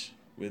post-match,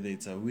 whether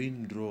it's a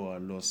win, draw, or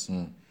loss.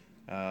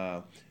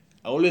 I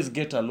always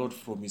get a lot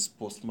from his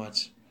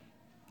post-match.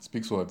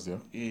 speaks words, yeah.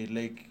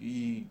 Like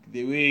the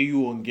way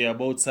you ongea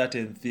about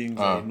certain things,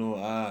 I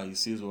know, he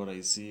sees what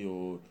I see,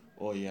 or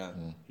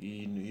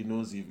he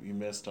knows he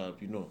messed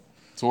up, you know.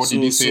 So what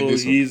did he say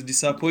this one? His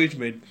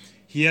disappointment,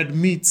 he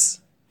admits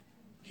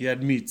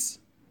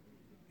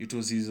it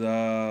was his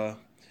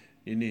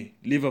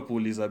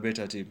Liverpool is a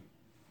better team.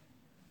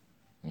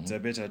 It's a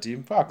better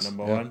team. Facts.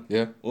 Number Yeah, one.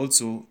 yeah.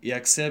 Also, he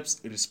accepts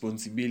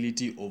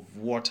responsibility of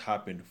what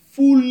happened.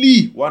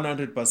 Fully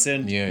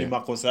 100% ni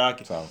makosa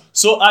yake. Sawa.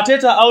 So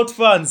Arteta out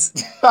fans.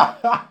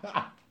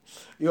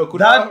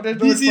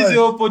 This is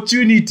your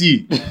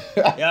opportunity.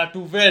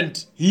 To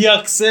vent. He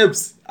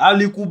accepts.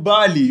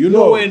 Alikubali.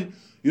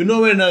 You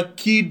know when a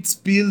kid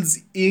spills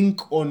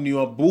ink on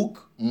your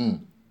book,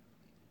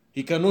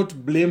 he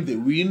cannot blame the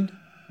wind.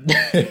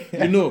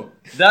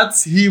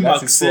 That's him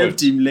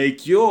accepting,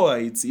 like,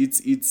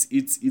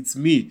 it's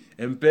me.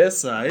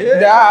 M-Pesa.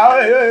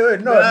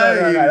 No.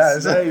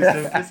 Nice.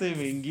 M-Pesa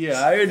imeingia.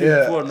 I heard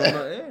it before.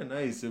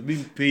 Nice. You're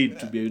being paid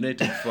to be a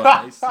United fan.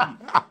 I see.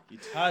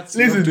 It hurts.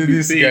 Listen to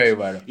this guy,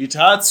 man. It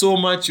hurts so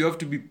much you have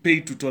to be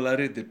paid to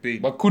tolerate the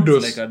pain. But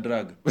kudos. It's like a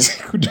drug.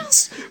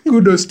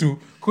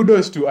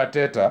 kudos to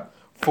Arteta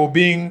for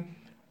being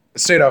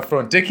straight up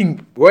front,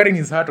 wearing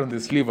his heart on the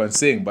sleeve and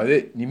saying, but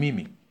ni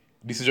mimi.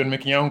 Decision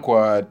making yangu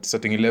kwa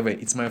starting 11,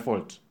 it's my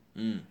fault.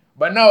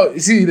 But now, you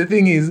see, the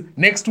thing is,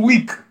 next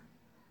week,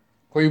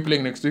 who are you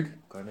playing next week?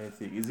 Can I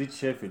think? Is it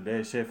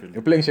Sheffield? Sheffield.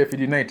 You're playing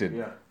Sheffield United.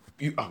 Yeah.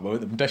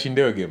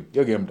 Mtashinda hiyo game.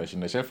 Hiyo game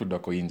mtashinda. Sheffield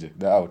wako inje.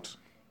 They're out.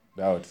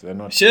 They're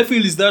not.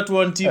 Sheffield is that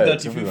one team that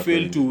if Sheffield you are fail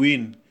playing. to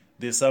win,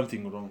 there's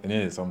something wrong. And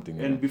there's something.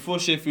 And before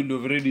Sheffield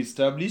already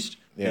established,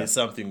 there's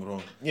something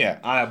wrong.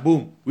 Yeah.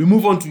 Boom. We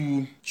move on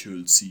to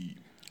Chelsea.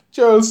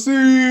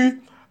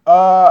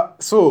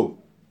 So,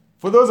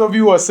 for those of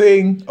you who are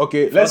saying,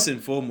 okay, First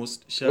and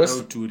foremost, shout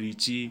out to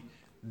Richie,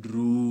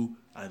 Drew,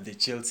 and the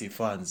Chelsea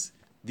fans.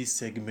 This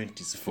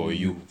segment is for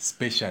you.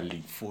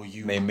 Especially for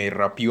you.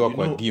 Merapiwa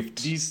kwa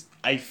gift.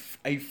 I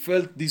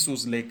felt this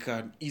was like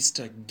an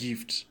Easter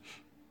gift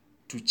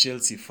to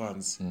Chelsea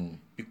fans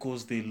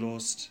because they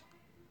lost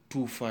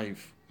 2-5.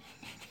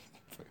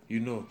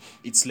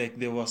 It's like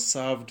they were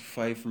served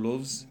 5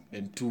 loaves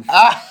and 2 fish.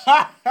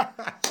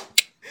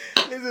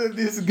 Listen to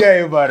this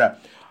guy, brother.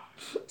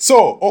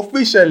 So,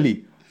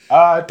 officially,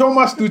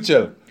 Thomas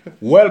Tuchel,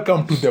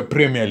 welcome to the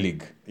Premier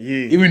League.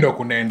 Even though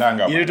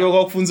kunaendanga.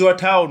 Ilitoka kufunzwa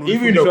town.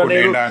 Even though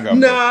kunaendanga.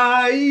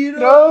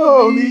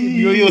 Nairobi.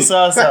 Hiyo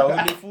sasa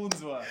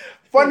ulifunzwa.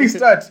 Funny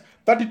stat,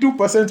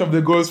 32% of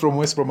the goals from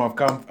West Brom have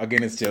come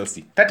against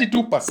Chelsea.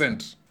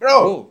 32%.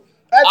 Bro,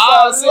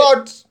 that's a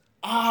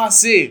lot.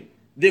 Say,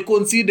 they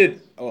conceded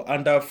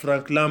under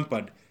Frank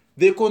Lampard.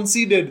 They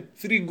conceded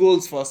 3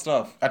 goals first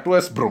half. At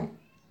West Brom.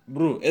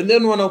 Bro, and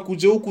then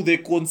wanakuja huku they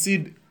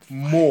concede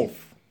more.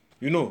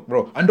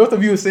 Bro, and those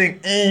of you saying,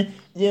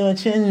 you're a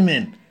change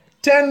man.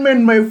 10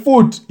 men my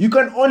foot. You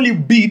can only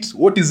beat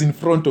what is in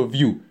front of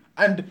you.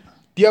 And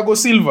Thiago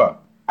Silva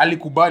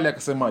alikubali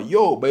akasema,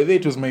 yo, by the way,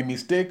 it was my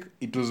mistake.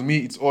 It was me.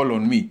 It's all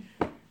on me.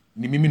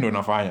 Ni mimi ndo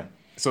nafanya.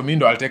 So mimi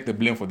ndo I'll take the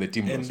blame for the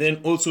team. And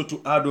then also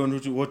to add on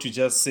to what you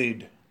just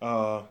said,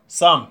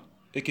 Sam,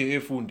 aka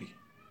Fundi,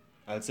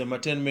 I'll say my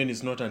 10 men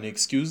is not an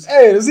excuse.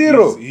 Hey,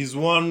 0. He's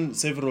won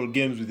several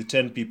games with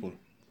 10 people.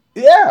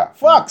 Yeah,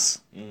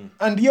 facts.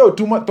 And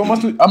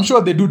Thomas, I'm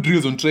sure they do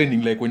drills on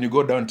training, like when you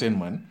go down 10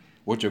 man,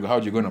 how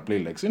you gonna play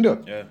like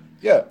Cinder?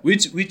 Yeah.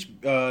 Which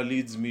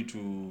leads me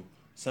to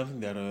something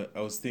that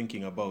I was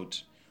thinking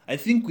about. I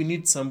think we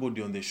need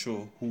somebody on the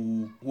show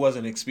who has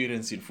an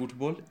experience in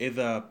football,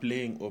 either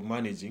playing or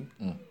managing,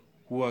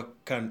 who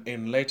can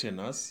enlighten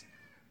us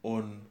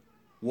on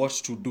what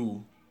to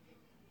do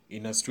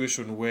in a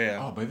situation where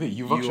by the way,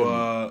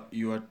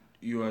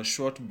 you are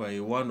shot by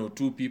 1 or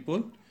 2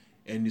 people,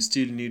 and you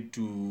still need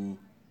to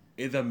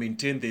either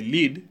maintain the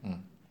lead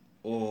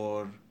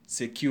or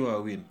secure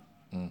a win.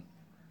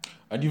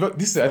 And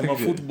this I From think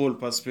a football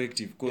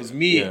perspective, because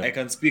me, Yeah. I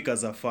can speak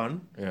as a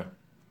fan. Yeah.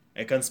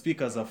 I can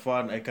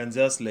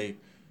just like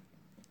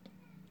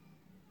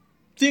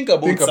think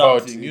about Think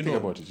something, you know.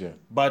 about it, yeah.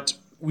 But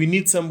we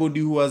need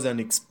somebody who has an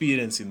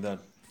experience in that.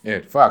 Yeah,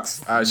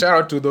 facts. Shout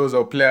out to those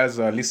players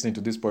listening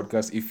to this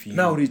podcast. If you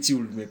Now Richie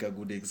will make a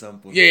good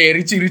example. Yeah,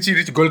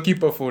 Richie,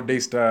 goalkeeper for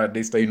Daystar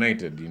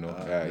United, you know.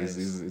 Nice.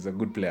 He's a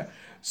good player.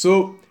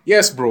 So,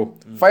 yes, bro.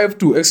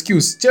 5-2.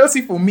 Excuse.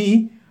 Chelsea, for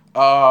me,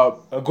 are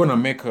going to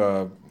make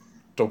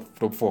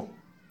top 4.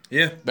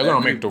 Yeah. They're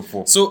going to make top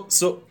 4. So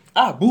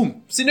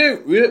boom. See now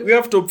we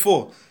have top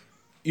 4.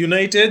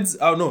 United's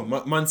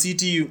Man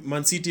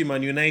City,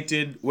 Man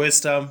United,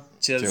 West Ham,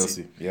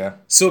 Chelsea. Yeah.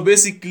 So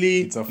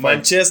basically It's a fight.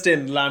 Manchester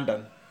and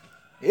London.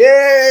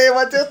 Yay,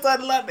 Manchester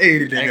and London.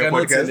 Hey, I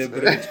cannot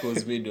celebrate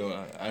because we do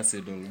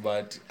Arsenal,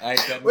 but I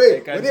can.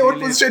 Wait, I can what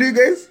relate. position are you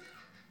guys?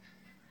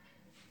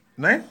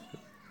 9?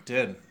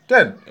 10.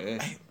 10?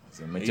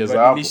 Manchester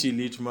Ibadishi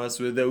litmus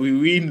whether we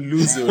win,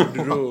 lose or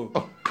draw.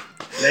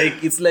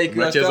 Like it's like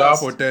you are Manchester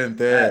cast. for 10th.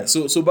 Yeah.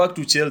 So back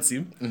to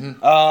Chelsea.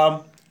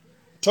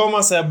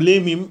 Thomas, I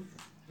blame him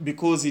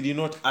because he did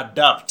not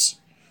adapt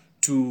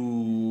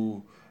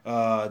to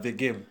the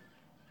game.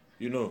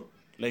 You know,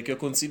 like you're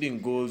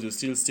conceding goals, you're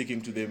still sticking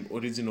to the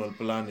original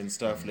plan and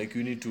stuff. Like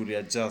you need to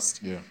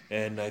readjust. Yeah.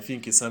 And I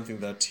think it's something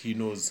that he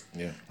knows.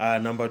 Yeah.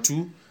 Number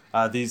 2.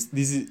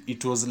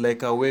 It was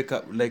like a wake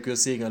up, like you're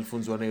saying,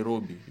 Alfonso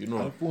Nairobi, you know.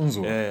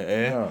 Alfonso.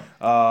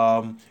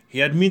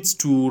 He admits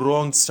to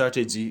wrong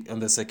strategy in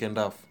the second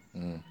half.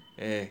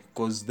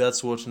 Because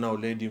that's what now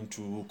led him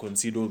to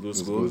concede all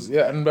those goals.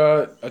 Yeah,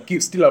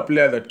 and still a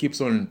player that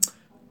keeps on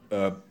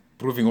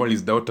proving all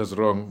his doubters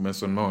wrong,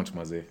 Mason Mount,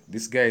 Maze.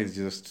 This guy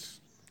is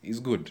he's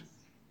good.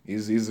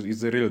 He's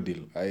the real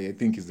deal. I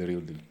think he's the real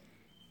deal.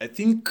 I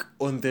think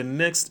on the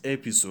next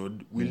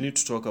episode, we'll need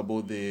to talk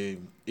about the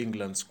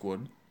England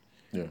squad.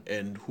 Yeah.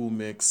 And who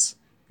makes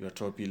your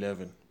top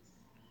 11.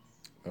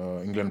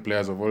 England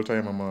players of all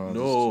time,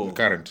 No, the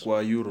current.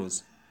 Kwa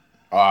Euros.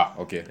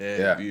 Okay.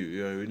 Yeah.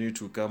 We need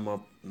to come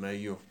up na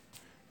hiyo.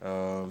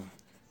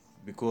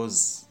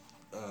 Because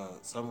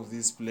some of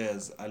these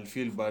players, I'll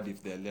feel bad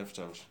if they're left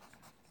out.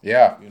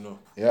 Yeah. You know.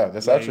 Yeah,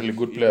 that's Like, actually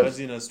good players.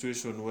 Imagine a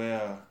situation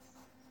where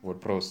What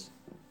pros?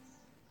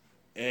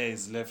 Air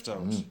is left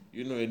out.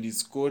 You know, and he's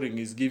scoring,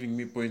 he's giving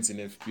me points in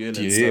FPL and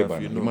TA, stuff.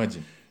 man, You know.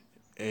 imagine.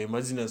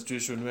 Imagine a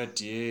situation where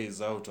TA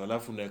is out,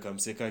 alafu unaweka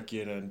Mseka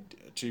Kiera and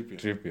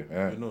Trippier.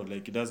 Yeah. You know,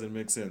 like it doesn't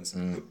make sense.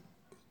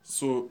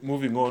 So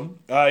moving on,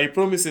 he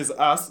promises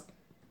us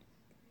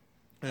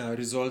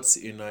results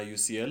in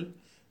UCL.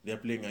 They're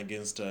playing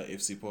against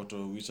FC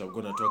Porto, which I'm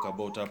gonna talk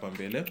about hapa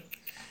mbele.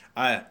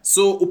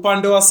 So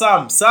upande wa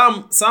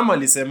Sam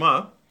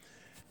alisema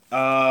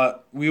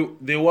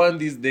they won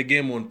the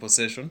game on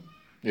possession.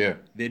 Yeah.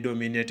 They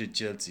dominated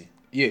Chelsea.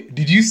 Yeah.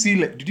 Did you see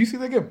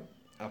the game?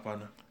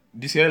 Hapana.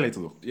 Did you see highlights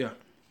though? Yeah.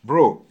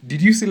 Bro,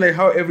 did you see like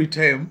how every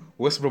time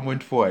West Brom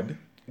went forward?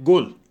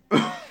 Goal.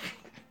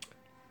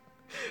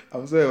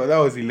 I'm sorry, that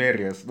was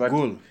hilarious. But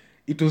Goal.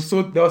 They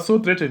were so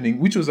threatening,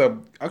 which was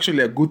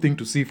actually a good thing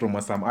to see from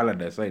a Sam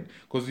Allardyce side.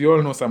 Because you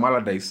all know Sam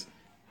Allardyce.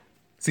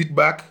 Sit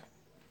back,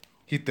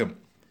 hit them.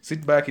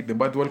 Sit back, hit them.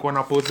 But they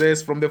were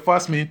possess from the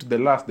first minute to the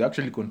last. They're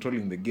actually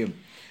controlling the game.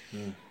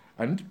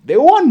 And they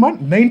won, man.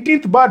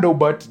 19th battle,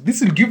 but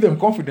this will give them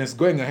confidence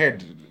going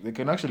ahead. They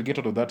can actually get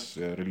out of that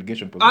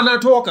relegation position.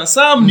 Anatoka.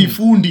 Sam ni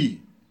fundi.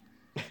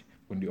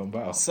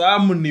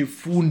 Sam ni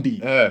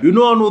fundi. You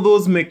know one of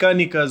those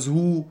mechanicals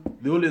who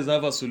they always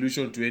have a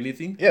solution to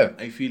anything? Yeah.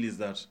 I feel is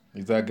that.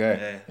 It's that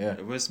guy.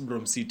 Yeah. West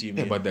Brom City.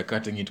 Yeah, but they're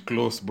cutting it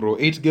close, bro.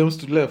 8 games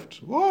to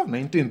left. Oh,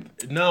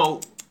 19th.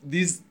 Now,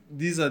 these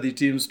are the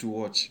teams to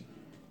watch.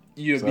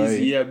 You're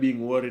busy here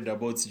being worried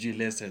about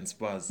Leicester and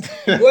Spurs.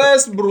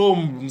 West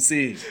Brom,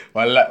 say.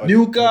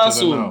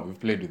 Newcastle. Now, we've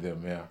played with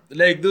them, yeah.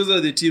 Like, those are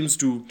the teams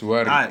to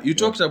worry. You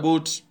talked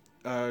about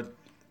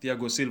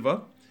Thiago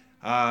Silva.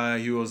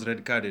 He was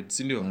red carded,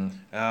 sindio?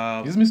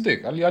 His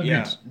mistake, I'll admit.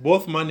 Yeah,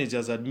 both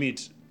managers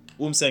admit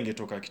umse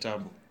angetoka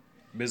kitambo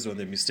based on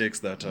the mistakes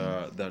that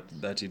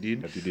he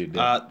did.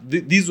 Yeah.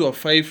 These were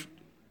 5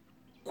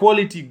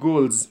 quality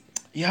goals.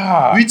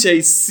 Yeah. Which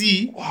I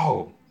see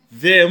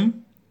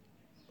them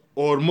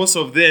or most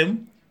of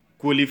them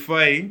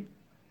qualifying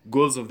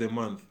goals of the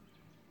month,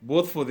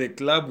 both for the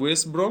club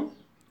West Brom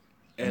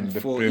and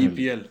for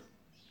EPL.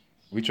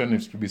 Which one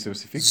needs to be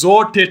specific?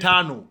 Zote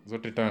tano.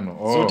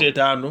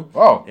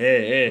 Oh.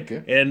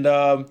 Okay. And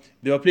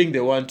they were playing the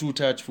 1-2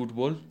 touch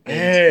football.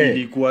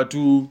 Ilikuwa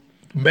tu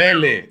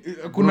mbele.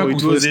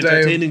 It was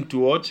entertaining to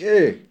watch.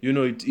 Yeah. You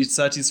know, it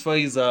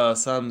satisfies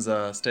Sam's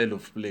style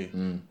of play.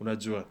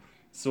 Unajua.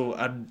 So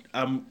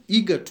I'm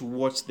eager to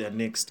watch their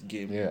next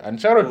game. Yeah, and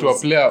shout out to a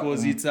player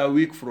because it's a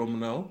week from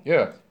now.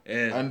 Yeah.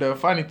 And the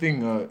funny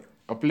thing,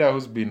 a player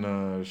who's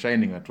been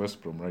shining at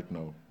West Brom right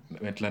now,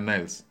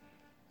 Maitland-Niles.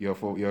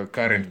 your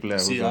current player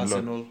See who's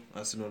on loan.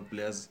 Arsenal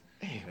players.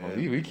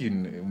 Hii wiki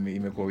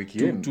imekuwa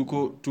weekend.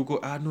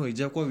 Tuko no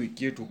ijakuwa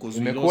wiki yetu cause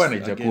Imekuwa na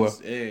ijakuwa.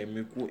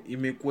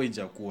 Imekuwa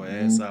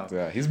ijakuwa sawa.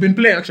 Yeah, he's been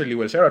playing actually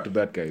well. Shout out to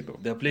that guy though.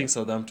 They're playing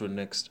Southampton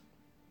next.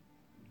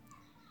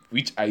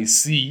 Which I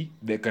see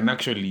they can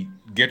actually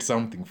get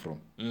something from.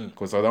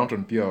 Because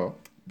Southampton pia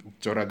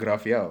chora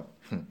graph yao.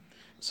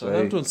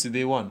 Southampton see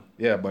they won.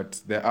 Yeah,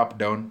 but they're up,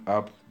 down,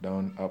 up,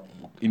 down, up.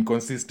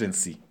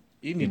 Inconsistency.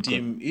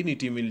 Ini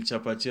team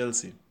ilichapa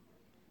Chelsea.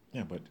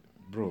 Yeah, but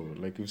bro,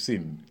 like you've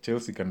seen,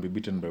 Chelsea can be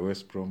beaten by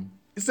West Brom.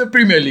 It's the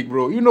Premier League,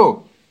 bro. You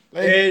know.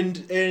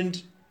 Like,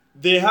 and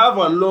they have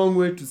a long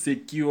way to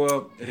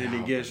secure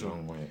relegation.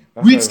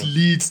 Which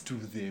leads to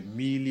the $1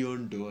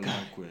 million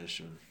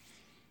question.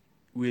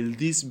 Will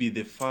this be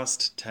the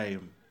first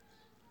time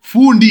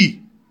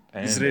Fundi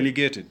is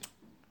relegated?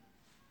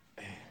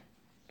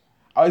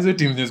 Hizo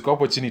teams ziko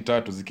hapo chini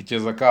tatu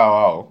zikicheza kaa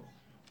wao,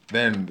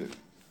 then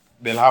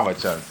they'll have a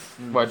chance.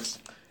 But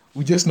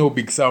we just know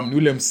Big Sam,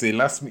 William say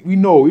last we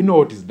know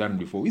what he's done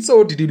before. We saw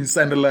what he did with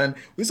Sunderland,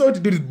 we saw what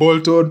he did with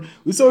Bolton,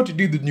 we saw what he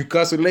did with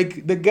Newcastle.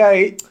 Like, the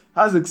guy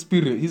has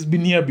experience. He's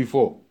been here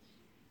before.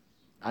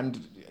 And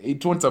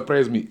it won't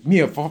surprise me.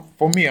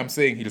 For me, I'm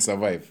saying he'll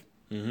survive.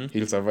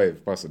 He'll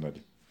survive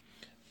personally.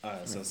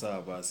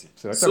 Sasa basi.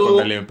 So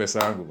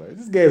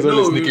this guy is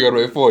always sneaking out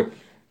my phone.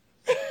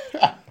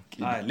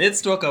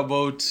 Let's talk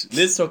about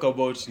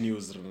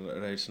news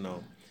right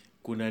now.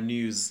 Kuna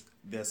news.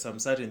 There are some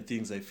certain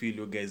things I feel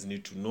you guys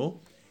need to know,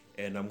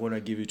 and I'm gonna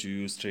give it to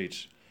you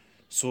straight.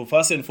 So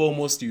first and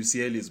foremost,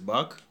 UCL is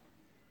back.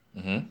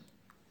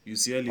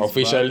 UCL is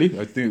officially back.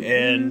 I think,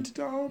 and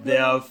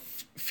there are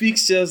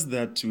fixtures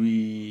that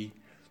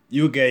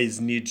you guys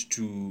need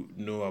to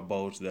know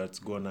about that's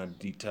gonna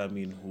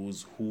determine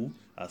who's who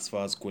as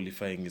far as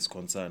qualifying is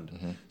concerned.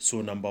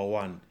 So number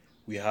one,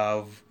 we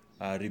have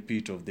a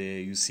repeat of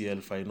the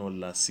UCL final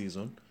last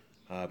season,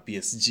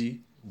 PSG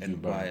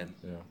and Bayern.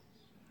 Yeah.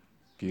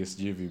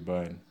 PSG v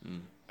Bayern.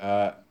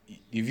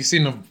 If you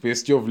seen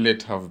PSG of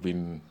late have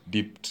been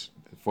dipped.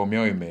 For me,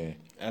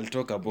 I'll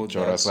talk about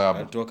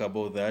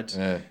that.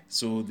 Yeah.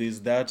 So there's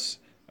that.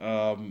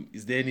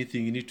 Is there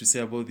anything you need to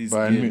say about this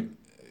Bayern game?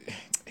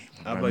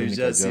 But you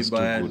just see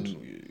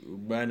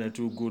Bayern are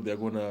too good. They're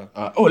gonna.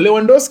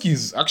 Lewandowski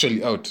is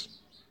actually out.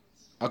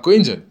 Ako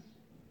injured.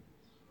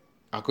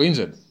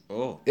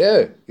 Oh.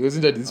 Yeah, he was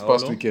injured this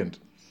past long? weekend.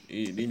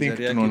 I think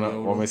Tunaona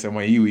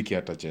wamesema hii wiki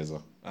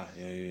atacheza.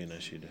 hiyo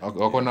ina shida.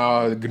 Wako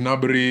na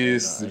Gnabry,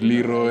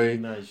 Leroy,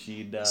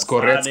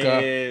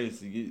 Goretzka,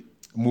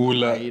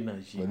 Muller.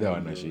 Wao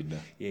wana shida.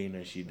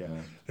 Ina shida.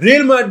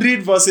 Real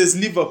Madrid versus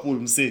Liverpool,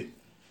 mse.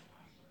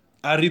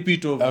 A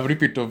repeat of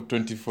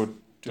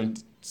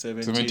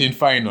 2017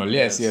 final.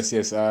 Yes.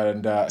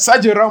 And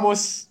Sergio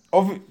Ramos,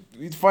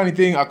 funny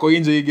thing, ako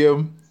injured hii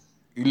game.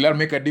 Will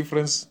make a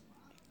difference?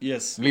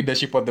 Yes.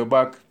 Leadership at the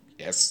back?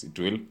 Yes, it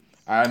will.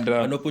 And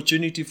an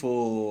opportunity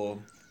for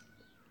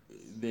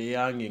the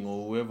younging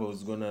or whoever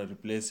was going to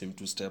replace him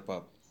to step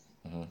up.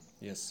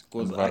 Yes,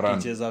 because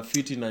akicheza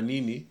fiti na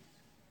nini.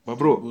 But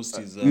bro, we've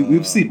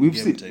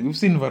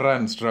seen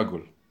Varane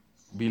struggle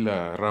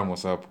bila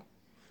Ramos hapo.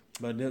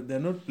 But they're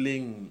not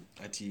playing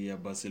at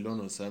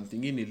Barcelona or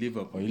something in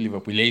Liverpool.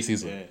 Liverpool A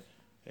season.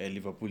 Yeah,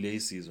 Liverpool A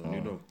season,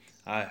 you know.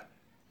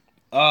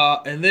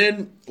 And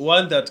then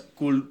one that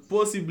could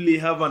possibly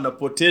have a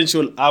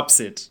potential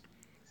upset.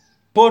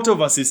 Porto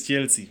versus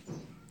Chelsea.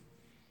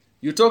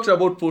 You talked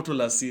about Porto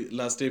last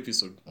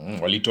episode.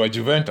 Walitoa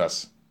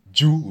Juventus.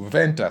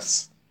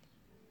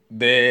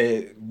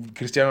 The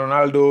Cristiano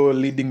Ronaldo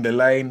leading the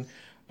line,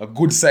 a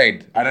good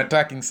side, an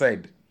attacking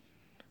side.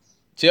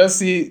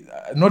 Chelsea,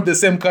 not the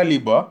same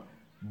caliber,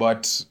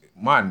 but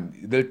man,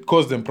 they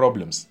cause them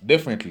problems,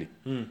 definitely.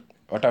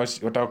 What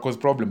will cause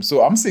problems?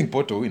 So I'm saying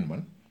Porto win,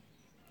 man.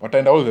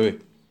 Wataenda all the way.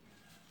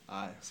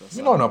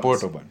 You know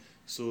Porto, man.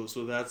 So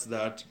that's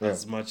that. Yeah.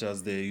 As much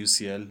as the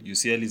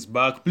UCL is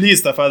back.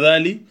 Please,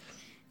 tafadhali,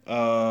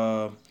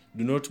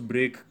 do not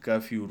break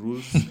curfew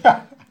rules.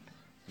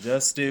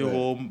 Just stay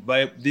home.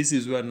 This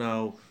is where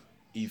now,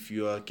 if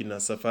you are kina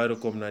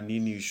Safaricom na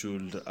nini, you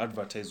should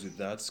advertise with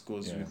that,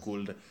 because we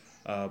could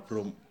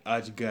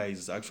urge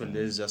guys. Actually,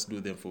 let's just do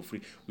them for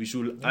free. We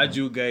should urge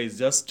you guys,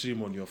 just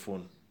stream on your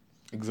phone.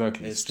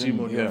 Exactly.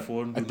 Stream on your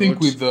phone. I think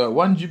with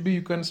 1 GB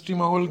you can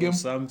stream a whole game.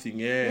 Something,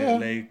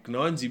 like now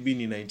 1 GB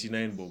ni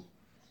 99 bob.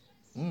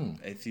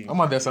 I think.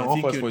 There's some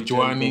offers for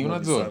Chouani,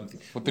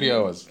 for 3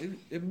 hours.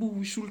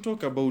 We should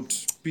talk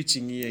about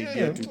pitching here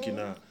again to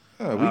kina.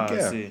 We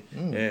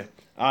care.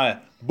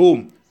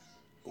 Boom.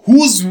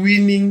 Who's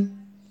winning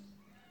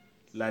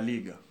La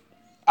Liga?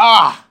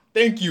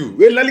 Thank you.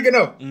 Well, La Liga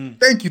now.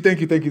 Thank you.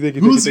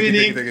 Who's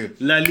winning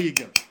La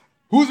Liga?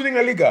 Who's winning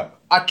La Liga?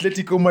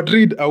 Atletico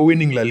Madrid are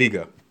winning La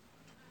Liga.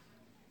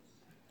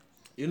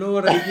 You know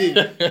what I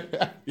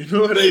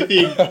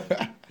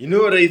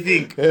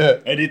think? Yeah.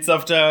 And it's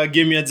after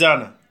game ya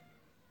jana.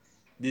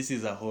 This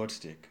is a hot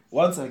take.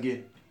 Once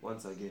again.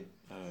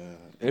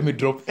 Let me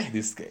drop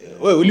this guy.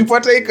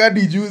 Ulipata hii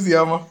kadi juzi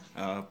ama?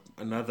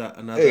 another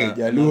Hey,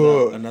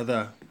 Jaluo.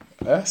 another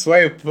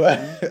Swipe.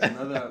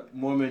 another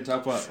moment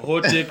hapa.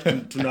 Hot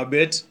take tuna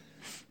bet.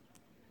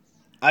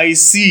 I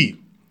see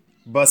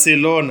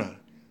Barcelona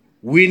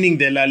winning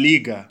the La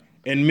Liga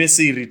and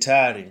Messi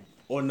retiring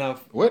on a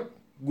What?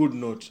 good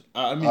note.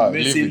 I mean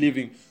Messi leaving.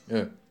 leaving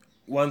Yeah.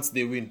 once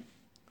they win.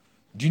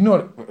 Do you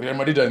know Real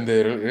Madrid are in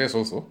the race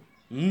also?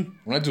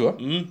 Unajua?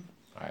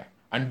 Aye.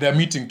 And they're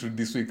meeting to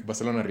this week,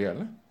 Barcelona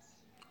Real.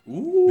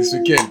 Ooh. This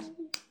weekend.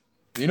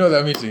 You know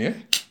they're meeting, eh?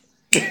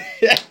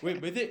 Wait,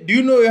 but do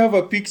you know you have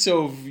a picture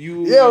of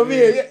you? Yeah, me.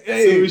 Yeah.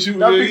 So we should,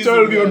 that we're picture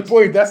will be using on that.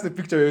 point. That's the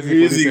picture we're using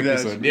We're for this using that.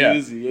 episode. We're Yeah.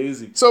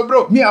 using. So,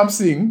 bro, me, I'm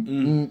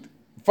seeing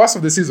first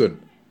of the season,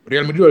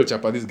 Real Madrid will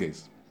chapa these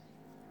guys.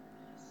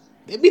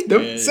 They beat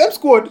them. Yeah. Same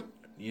squad.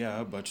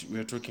 Yeah, but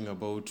we're talking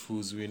about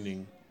who's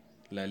winning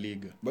La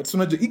Liga. But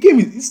Sunajo, this game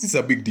is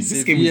a big deal.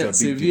 This game is a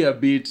big deal. Sevilla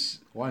beat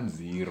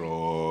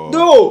 1-0.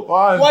 No,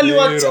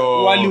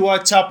 1-0.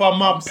 waliwachapa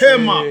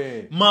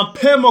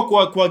mapema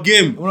kwa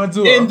game.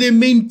 Unajua? And they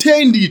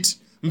maintained it.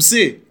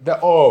 Mse, They're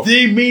off.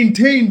 they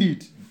maintained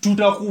it.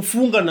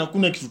 Tutakufunga na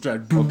kuna kitu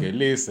tutadu. Okay,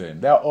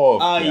 listen. They're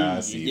off Aye.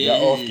 kiasi. Yeah.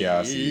 They're off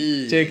kiasi.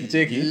 Yeah. Check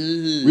it.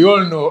 Yeah. We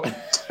all know.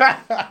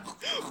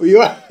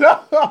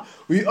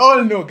 we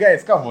all know,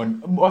 guys. Come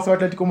on. Also,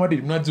 Atletico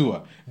Madrid,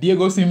 mnajua.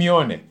 Diego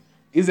Simeone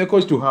is a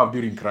coach to have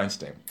during crunch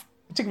time.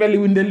 Check that he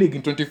win the league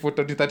in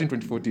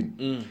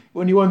 2013-2014.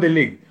 When he won the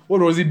league,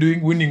 what was he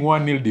doing? Winning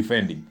 1-0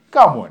 defending.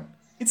 Come on.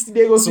 It's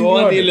Diego So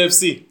Simeone. 1-0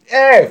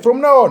 FC.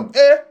 From now on.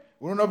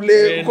 Unaona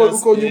play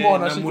uko nyuma na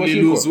wanashikwa muli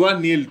lose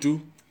 1-0 too.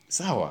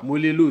 Sawa.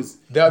 Muli lose.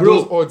 There are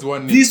those odds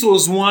 1-0. This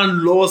was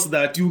one loss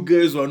that you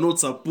guys were not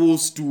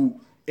supposed to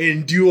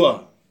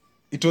endure.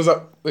 It was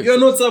a You're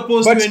not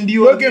supposed But to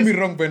endure. don't get me this.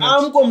 wrong, Bennett.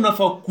 Amko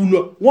mnafaa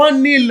kulwa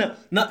 1-0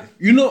 na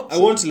you know I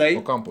won't lie.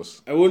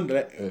 Ocampos. I won't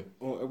lie.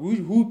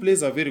 Who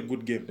plays a very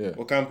good game? Yeah.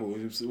 Ocampo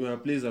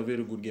plays a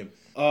very good game.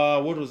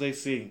 What was I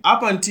saying?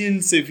 Up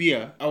until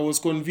Sevilla, I was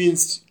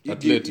convinced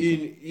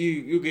Atletico.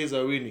 you guys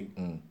are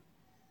winning.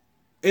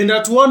 And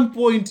at one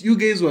point, you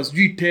guys was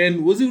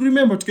 10. Was you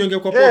remember tukiongea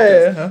kwa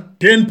podcast? Yeah.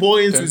 10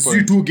 points 10 with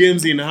points. 2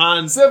 games in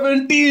hand.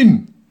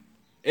 17.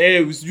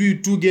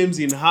 With 2 games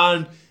in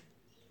hand.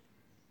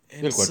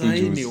 And Ilikuwa tu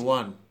Saini juice.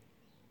 won.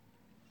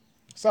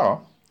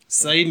 Sawa.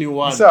 Saini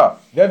won. Sawa.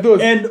 There are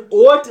those. And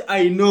what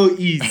I know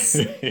is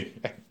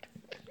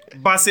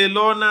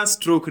Barcelona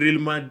 / Real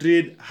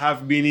Madrid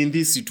have been in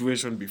this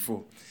situation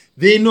before.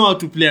 They know how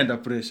to play under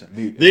pressure.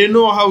 They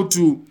know how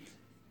to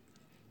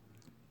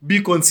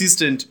be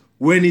consistent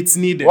when it's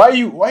needed. Why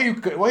you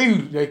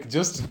like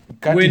just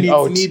cutting When it's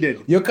out?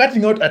 needed. You're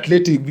cutting out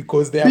Athletic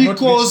because they are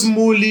Because not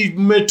Muli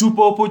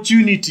metupa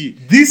opportunity.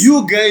 This-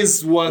 you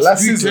guys was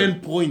Last 10 season.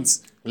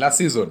 points. last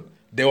season.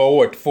 They were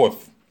what?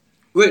 4th.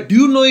 Wait, do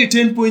you know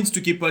 10 points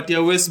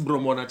tukipatia West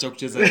Brom wanacha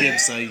kucheza game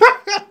sahi?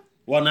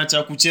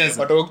 Wanacha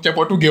kucheza. Watakuwa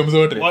kuchapa 2 games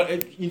zote.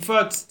 In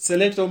fact,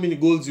 select how many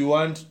goals you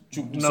want.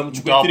 Na mchukue 3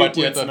 Tutawapatia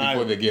points hata before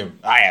nayo. the game.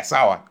 Aya,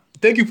 sawa.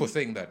 Thank you for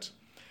saying that.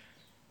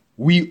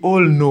 We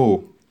all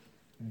know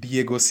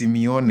Diego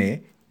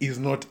Simeone is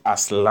not a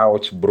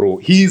slouch, bro.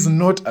 He is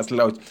not a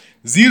slouch.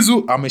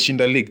 Zizou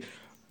ameshinda league.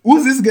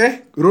 Who's this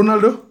guy?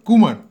 Ronaldo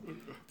Koeman.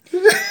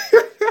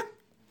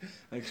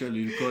 Actually,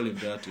 you call him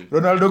that way.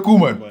 Ronaldo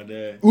Koeman.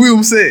 But, Huyu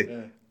mse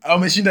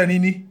ameshinda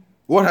nini?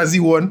 What has he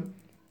won?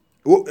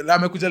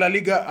 Amekuja La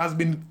Liga, has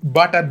been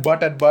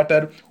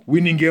battered,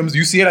 winning games.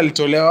 UCL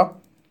alitolewa.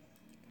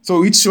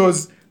 So it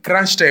shows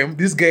crunch time.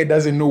 This guy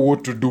doesn't know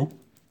what to do.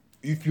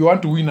 If you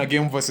want to win a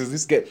game versus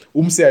this guy,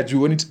 umse aju,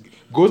 when it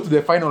goes to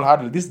the final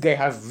hurdle, this guy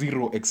has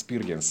 0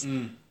 experience.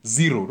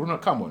 0.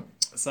 Ronald, come on.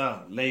 sir,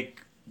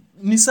 like,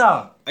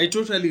 Nisa, I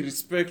totally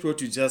respect what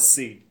you just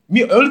said.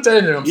 Me, only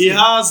challenge I'm He seeing,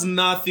 has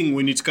nothing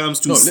when it comes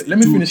to No, let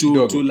me finish it,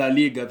 dog. to La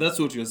Liga. That's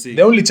what you're saying.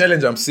 the only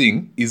challenge I'm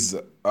seeing is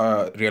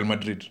Real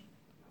Madrid.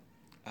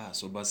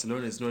 So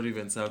Barcelona is not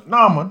even south.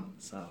 Nah, man.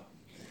 Like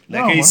No,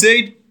 I man.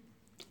 said,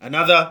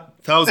 another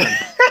 1,000.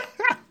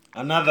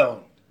 Another one.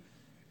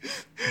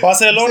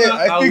 Barcelona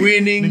are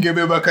winning.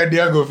 Ningebeba kadi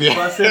yangu pia.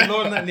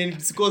 Barcelona, and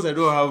it's because I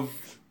don't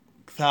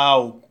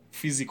have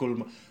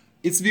physical.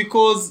 It's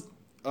because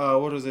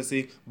what was I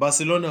saying?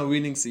 Barcelona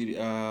winning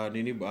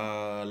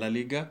La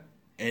Liga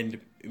and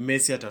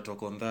Messi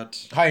atatoka on that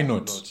High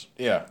note.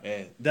 Yeah.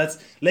 That's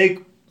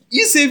like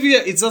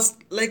Sevilla. It's just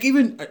like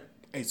even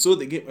I saw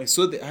the game. I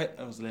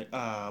was like,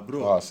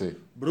 bro, Ah, see.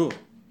 bro,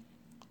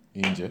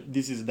 Inje.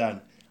 this is done.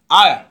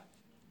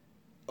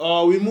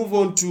 We move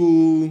on to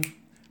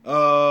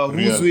who's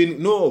Real.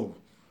 winning? No,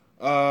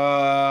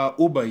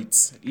 Uber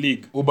Eats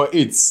League. Uber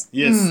Eats.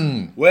 Yes,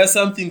 where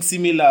something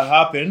similar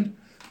happened.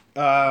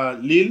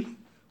 Lille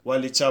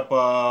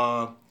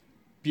walichapa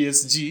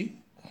PSG.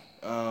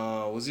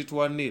 Was it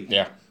 1-0?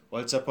 Yeah.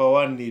 Walichapa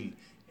 1-0,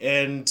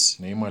 and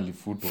Neymar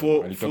alifutwa.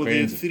 for Alitoka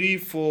the nje.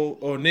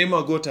 3-4,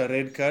 Neymar got a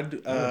red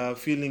card.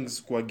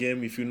 Feelings kwa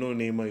game. If you know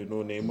Neymar, you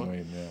know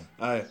Neymar.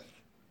 Yeah.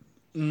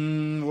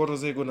 What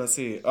was I gonna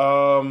say?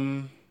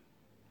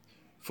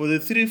 For the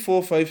 3,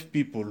 4, 5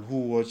 people who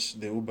watch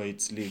the Uber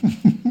Eats League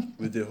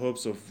with the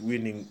hopes of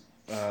winning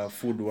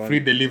food one Free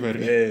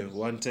delivery.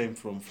 one time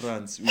from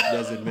France, which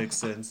doesn't make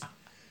sense.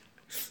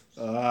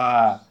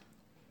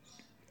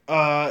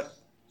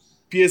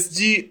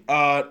 PSG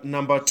are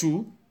number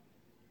 2.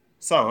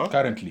 Sawa?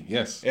 Currently,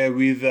 yes.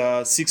 With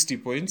 60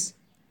 points.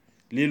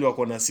 Lille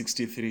wako na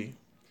 63.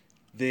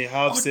 They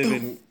have What 7.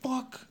 the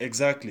fuck?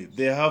 Exactly.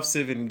 They have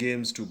 7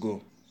 games to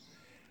go.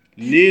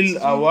 Lille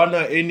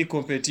hawana any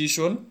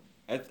competition.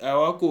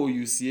 Hawako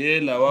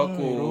UCL,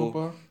 hawako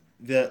Europa.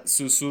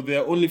 so they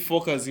are only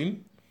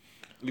focusing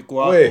liko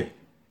hapo. Wait.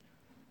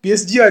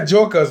 PSG are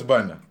jokers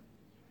bana.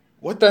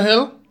 What the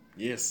hell?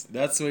 Yes,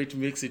 that's why it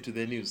makes it to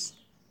the news.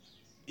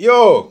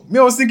 Yo, me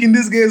I was thinking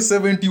this guy is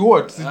 70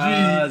 what?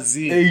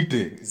 Z.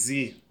 80.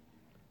 Z.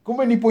 How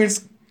many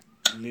points?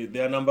 They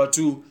are number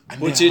 2.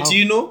 And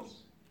Pochettino.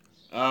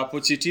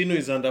 Pochettino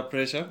is under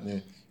pressure. Yeah.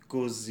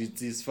 Because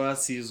it's his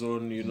first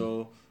season, you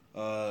know,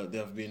 they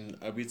have been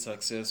a bit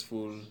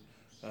successful,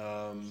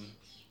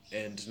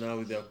 and now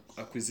with the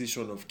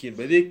acquisition of Keane.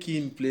 But they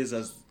Keane plays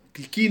as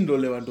Keane do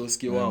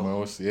Lewandowski, wow.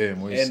 Moise,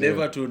 And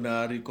Everton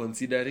are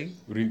reconsidering.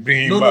 Bring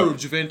him No, back.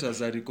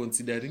 Juventus are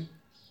reconsidering.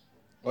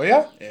 Oh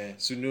yeah?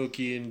 So no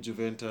Keane,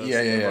 Juventus, Yeah.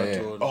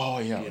 Everton. Oh,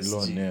 yeah, PSG.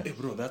 loan, yeah. Hey,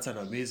 bro, that's an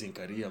amazing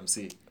career, I'm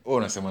saying. Oh,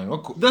 nasema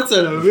wako. That's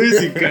an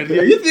amazing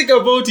career. You think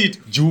about it.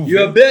 Juve.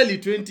 You are barely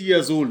 20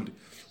 years old.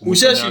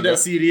 Ushashinda Umekanyaga.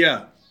 Serie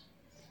A.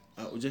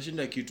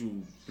 Ujashinda kitu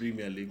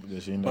Premier League.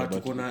 Hujashinda,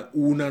 But but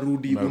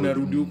unarudi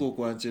huko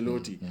kwa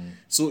Ancelotti.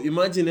 So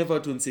imagine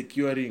Everton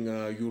securing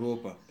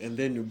Europa and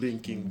then you bring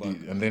King back.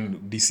 And then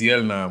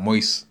DCL na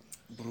Moise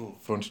Bro,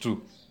 front 2.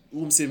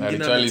 umse Na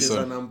mwingine Richarlison.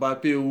 anacheza na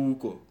Mbappe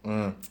huko.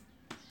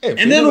 Hey,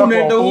 And then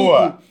unaenda huku.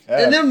 Yeah.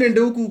 And then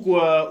unaenda huku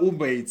kwa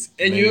Uber Eats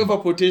and you have a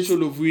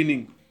potential of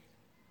winning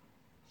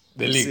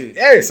The Let's league. see.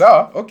 Hey,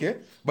 sawa, okay.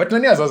 But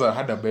Nani Azaza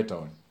had a better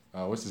one.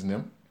 What's his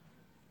name?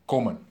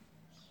 Coman.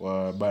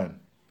 Bayern.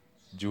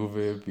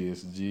 Juve,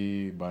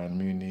 PSG, Bayern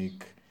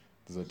Munich.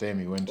 There's a time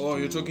he went Oh,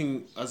 to... you're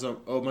talking as a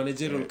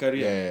managerial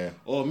career. Yeah.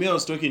 Oh, me I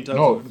was talking in terms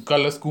No, of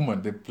Carlos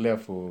Koeman, the player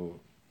for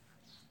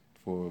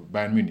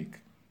Bayern Munich.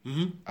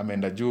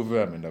 Ameenda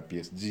Juve, ameenda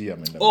PSG,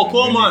 ameenda Oh, Bayern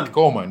Koeman. Munich.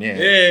 Koeman,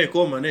 yeah.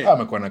 Coman,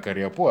 Amekuwa na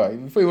career poa.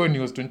 Before when he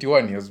was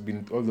 21, he has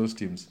been all those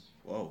teams.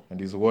 Wow.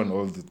 And he's won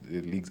all the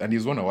leagues. And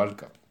he's won a World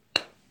Cup.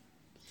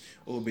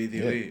 Oh, by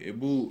the way,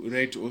 Ebu,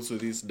 write also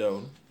this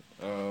down.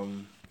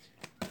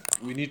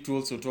 We need to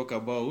also talk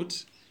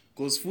about,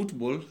 because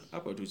football,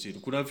 hapa tu chini,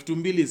 kuna vitu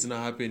mbili zina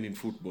happen in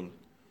football.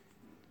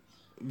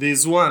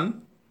 There's one,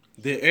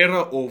 the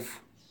era of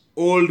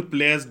old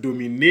players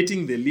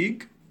dominating the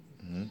league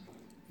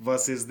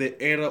versus the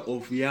era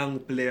of young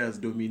players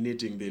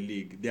dominating the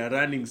league. They are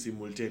running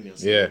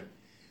simultaneously. Yeah.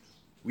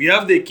 We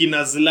have the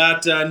kina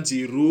Zlatan,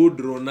 Giroud,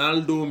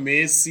 Ronaldo,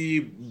 Messi,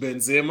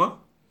 Benzema.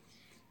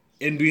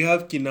 And we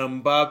have kina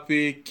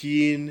Mbappe,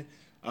 Keane,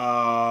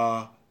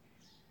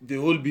 the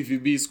whole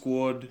BVB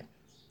squad,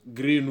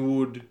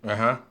 Greenwood,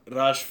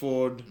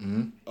 Rashford,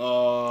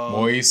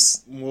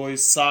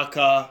 Moise,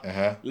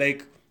 Saka.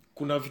 Like,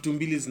 kuna vitu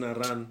mbili zina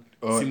run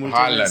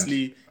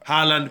simultaneously.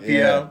 Haaland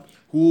pia,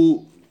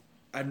 who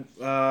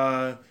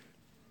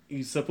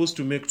is supposed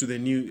to make to the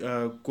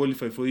new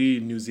qualify for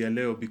New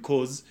Zealand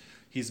because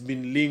he's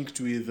been linked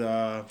with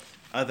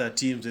other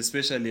teams,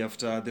 especially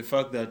after the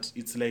fact that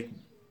it's like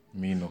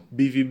Mino.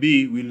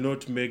 BVB will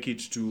not make it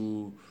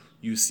to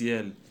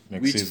UCL,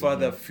 which season,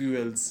 further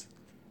fuels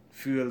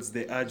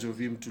the urge of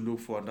him to look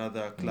for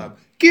another club.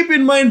 Keep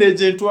in mind,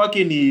 agent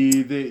wake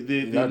ni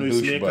the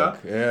noisemaker.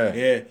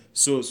 Yeah.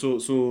 So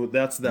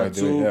that's that. By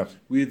the way,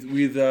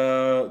 with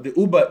the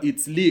Uber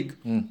Eats league,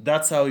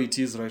 that's how it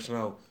is right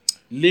now.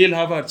 Lille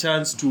have a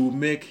chance to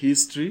make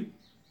history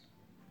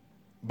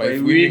by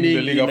winning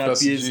the league in a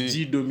after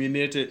PSG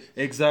dominated.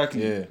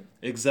 Exactly. Yeah.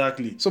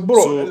 Exactly. So,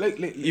 bro, like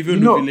you even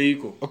know, vile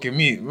iko. okay,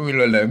 me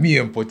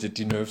and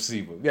Pochettino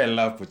FC, but I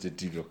love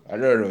Pochettino. I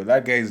don't know,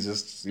 that guy is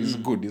just, he's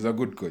good. He's a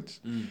good coach.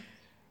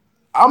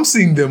 I'm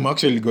seeing them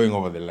actually going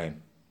over the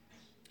line.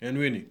 And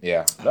winning.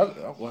 Yeah.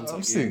 Once I'm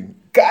again. seeing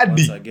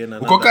Cardi. Once again,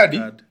 Uko Cardi?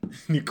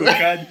 Niko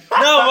Cardi.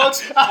 No,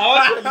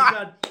 I'm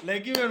actually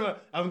like even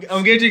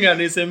I'm getting an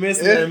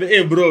SMS.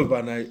 Hey, bro,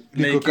 bana.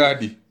 Niko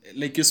Cardi.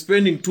 Like you're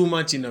spending too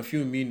much in a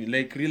few minutes.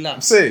 Like relax.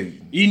 I'm saying.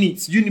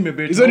 Sijui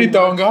nimebeta. Hizo ni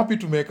taonga happy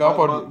to make up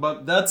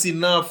but that's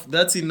enough.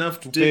 That's enough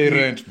to pay take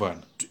rent,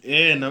 man.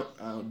 na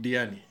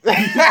Diani.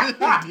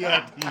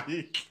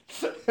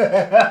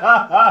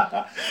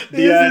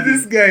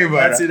 This guy, man.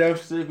 That's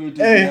enough to take me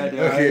to Diani.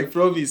 Okay. I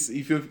promise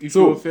if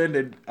So, you're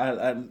offended,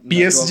 I'll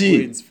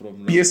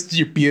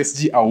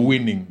PSG are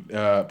winning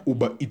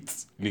Uber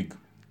Eats League.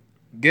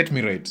 Get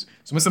me right.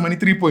 So umesema ni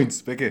 3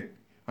 points pekee.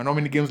 And how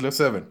many games left?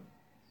 7.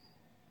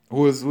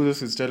 Who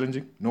else is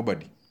challenging?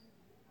 Nobody.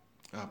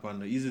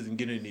 Hapana, hizi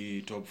zingine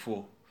ni top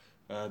 4.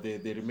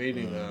 The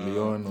remaining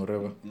Lyon,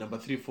 whatever. number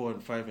 3, 4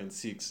 and 5 and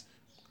 6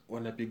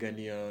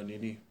 wanapigania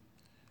nini?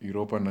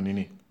 Europa na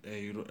nini?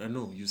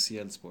 No,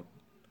 UCL spot.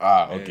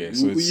 Okay.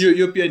 So it's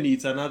European,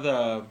 it's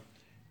another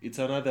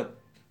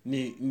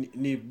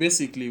ni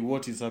basically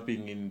what is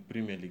happening in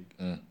Premier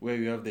League, where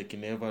you have the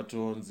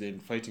Evertons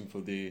and fighting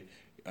for the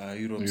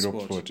Europe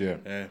Sport,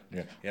 yeah.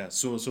 Yeah.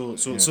 So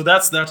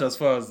that's that as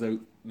far as the.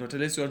 Not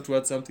unless you want to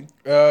add something,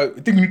 I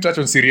think we need to touch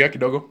on Syria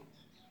kidogo.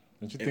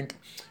 Don't you think?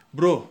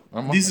 bro.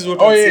 Mama. This is what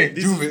Oh, I'll yeah, say.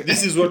 Juve.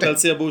 This is what I'll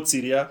say about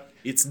Syria.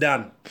 It's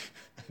done.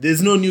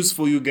 There's no news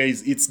for you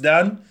guys. It's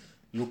done.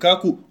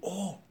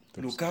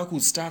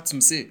 Lukaku starts,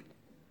 mse.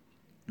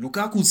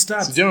 Lukaku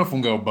starts. Sijama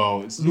funga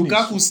bao.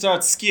 Lukaku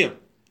starts. Skia.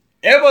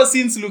 Ever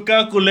since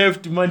Lukaku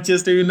left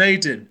Manchester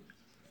United,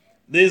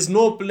 there's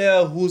no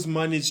player who's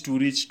managed to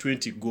reach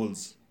 20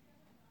 goals.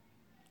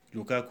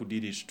 Lukaku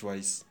did it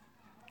twice.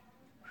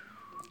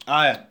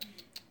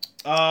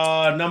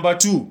 Number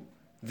 2.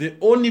 The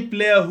only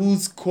player who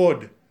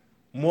scored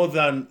more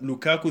than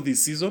Lukaku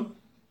this season,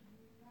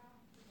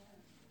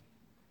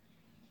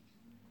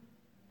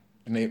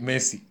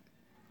 Messi.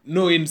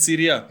 no, in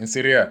Syria. In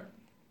Syria.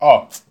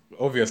 Oh,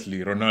 obviously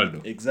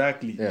Ronaldo.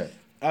 Exactly. Yeah.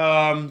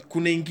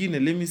 Kuna ingine,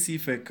 let me see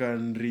if I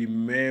can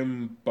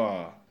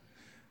remember.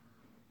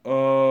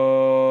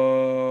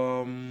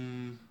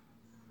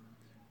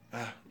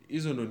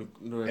 Hizo ndo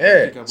I can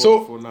think about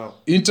So for now.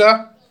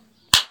 Inter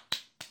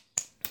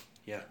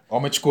Yeah.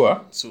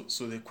 wamechukua.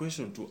 So the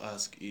question to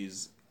ask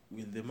is,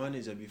 will the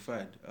manager be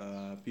fired?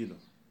 Pilo.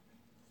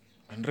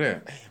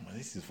 Andrea, man,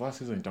 this is first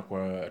season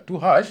itakuwa too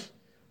harsh.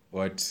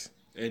 What?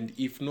 And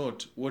if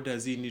not, what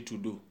does he need to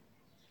do?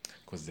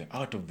 Because they're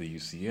out of the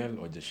UCL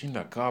or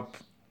Jashinda Cup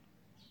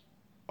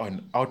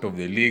and out of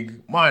the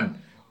league.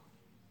 Man,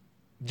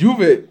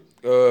 Juve,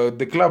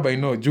 the club I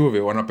know,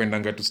 Juve,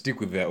 wanapendanga to stick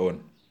with their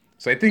own.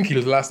 So I think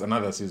he'll last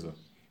another season.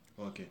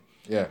 Okay.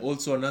 Yeah.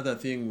 Also, another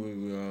thing,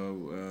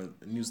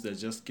 news that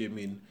just came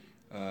in,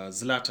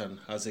 Zlatan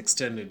has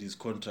extended his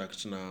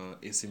contract now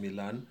AC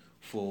Milan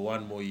for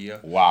 1 more year.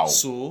 Wow.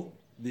 So,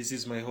 this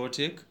is my hot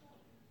take.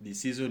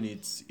 This season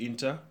it's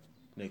Inter,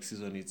 next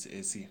season it's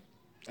AC.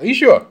 Are you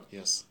sure?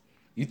 Yes.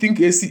 You think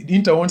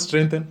Inter won't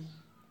strengthen?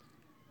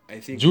 I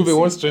think Juve AC,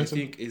 won't strengthen?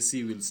 I think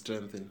AC will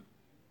strengthen.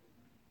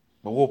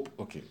 But hope,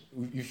 okay.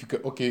 If you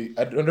can, okay,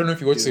 I don't know if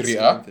you watch They'll Serie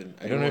A. strengthen.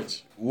 I don't know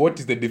what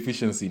is the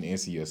deficiency in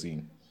AC you're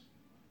seeing.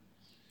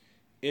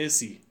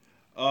 AC.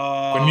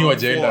 When you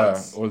agenda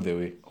Forwards. all the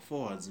way.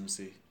 Forwards,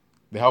 mse.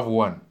 They have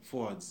one.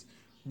 Forwards.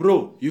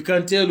 Bro, you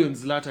can tell when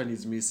Zlatan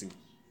is missing.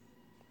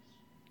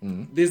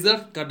 There's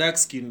that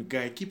Kadakskin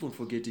guy, I keep on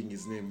forgetting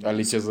his name.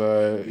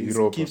 Alicheza He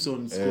Europa. keeps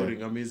on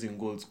scoring amazing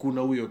goals.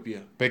 Kuna huyo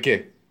pia.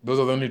 Peke. Those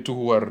are the only two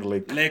who are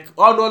like Wale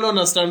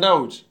wana stand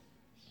out.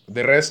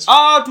 the rest.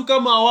 Tu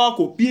kama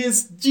wako.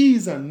 PSG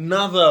is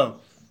another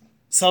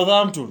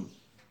Southampton.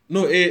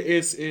 No,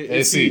 AC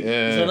is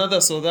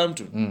another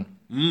Southampton.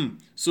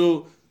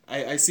 So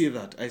I see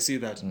that.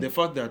 The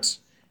fact that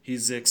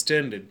he's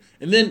extended.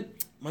 And then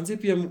manze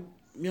pia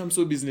me, I'm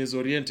so business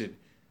oriented.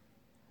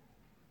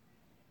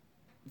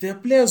 There are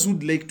players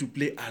who'd like to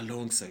play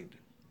alongside.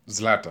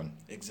 Zlatan.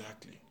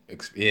 Exactly.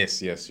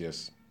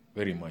 Yes.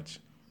 Very much.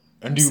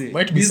 And you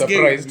might be this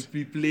surprised. Guy will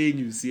be playing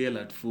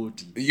UCL at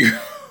 40. You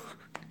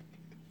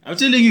I'm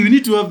telling you, we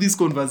need to have this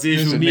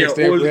conversation here, next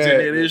step, old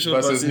generation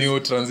versus new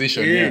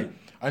transition. Yeah. Yeah.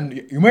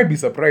 And you might be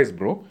surprised,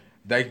 bro,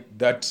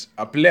 that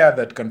a player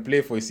that can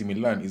play for AC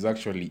Milan is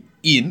actually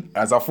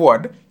as a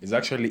forward, is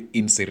actually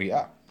in Serie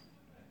A.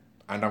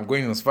 And I'm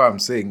going as far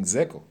as saying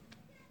Zeko.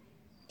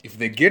 If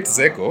they get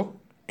Zeko,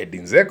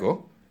 Edin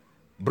Zeko,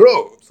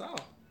 bro,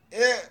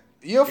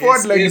 you're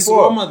forward like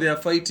before. Roma, they are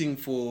fighting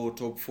for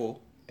top 4.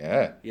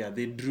 Yeah. Yeah,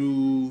 they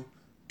drew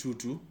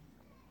 2-2.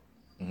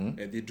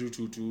 They drew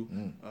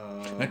 2-2.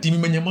 Na timu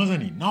imenyamaza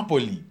ni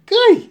Napoli.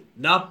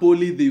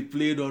 Napoli, they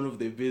played one of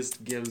the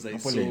best games I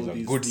Napoli saw. is a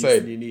This good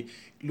side. Nini.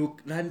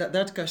 Look,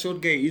 that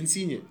Kashot guy,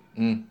 Insigne.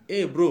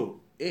 Hey, bro.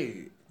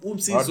 Hey,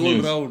 Umsi Bad is all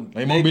news. round.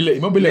 Na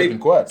Immobile has been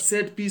quiet.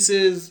 Set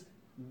pieces,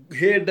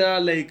 header,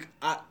 like...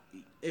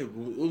 Hey,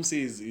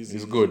 Umsi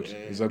is good.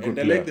 He's a good and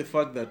I player. like the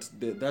fact that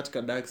that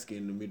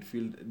Kadakskin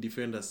midfield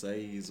defender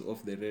Sai is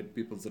off the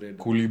people's red.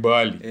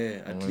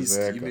 Koulibaly. At least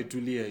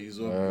imetulia is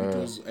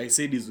I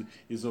said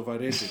is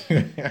overrated.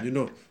 You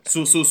know.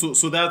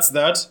 So that's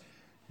that.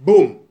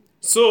 Boom.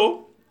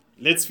 So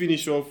let's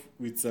finish off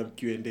with some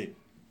Q&A.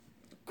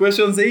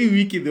 Questions hii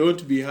wiki they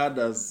won't be hard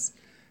as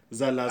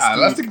the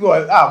last week.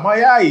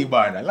 Mayai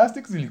bana. Last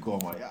week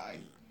zilikuwa mayai.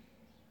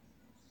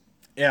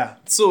 Yeah.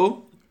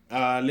 So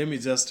let me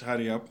just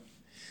hurry up.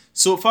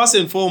 So first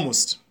and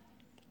foremost,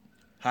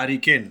 Harry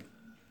Kane.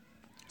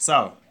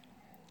 So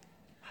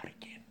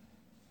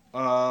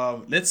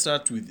let's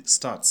start with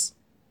stats.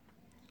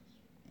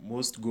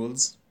 Most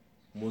goals,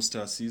 most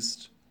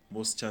assists,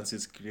 most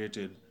chances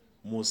created,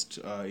 most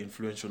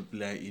influential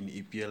player in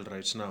EPL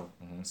right now.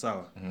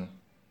 Sawa.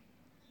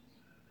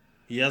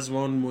 He has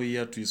 1 more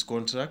year to his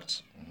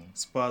contract.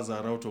 Spurs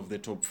are out of the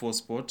top 4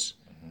 spot,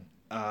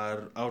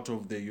 are out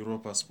of the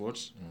Europa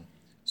spot.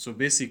 So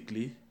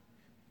basically,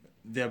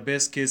 their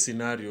best case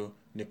scenario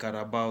ni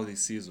Carabao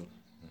this season.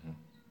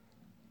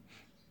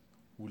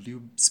 Will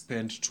you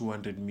spend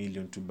 200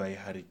 million to buy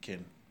Harry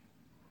Kane?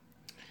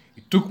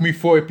 It took me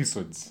 4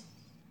 episodes.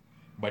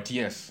 But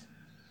yes,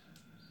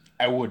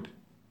 I would.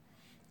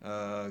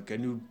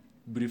 Can you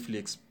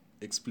briefly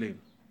explain?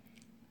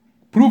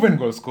 proven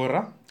goal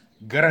scorer,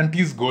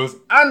 guarantees goals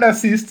and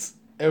assists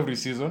every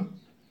season,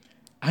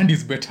 and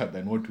is better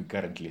than what we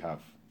currently have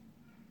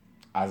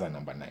as a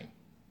number 9.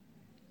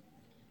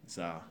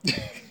 Sawa.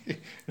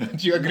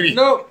 Don't you agree?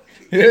 No,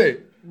 Yeah.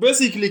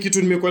 basically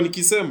kitu nimekuwa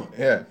nikisema.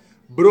 Yeah.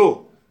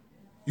 Bro,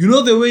 you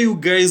know the way you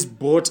guys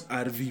bought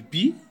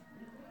RVP?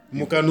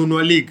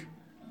 Mukanunua league.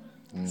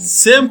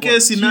 Same case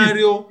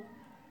scenario.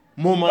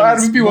 More money.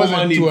 RVP more wasn't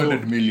money 200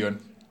 involved. million.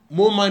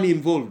 More money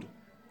involved.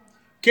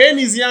 Ken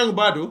is young,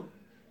 bado.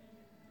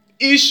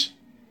 Ish.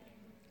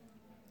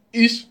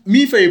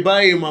 Me if I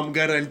buy him, I'm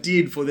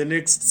guaranteed for the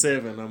next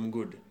 7. I'm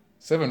good.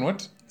 7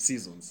 what?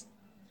 Seasons.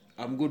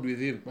 I'm good with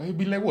him. But he'll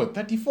be like what?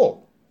 34?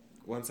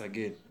 Once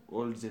again,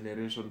 old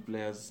generation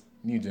players.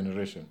 New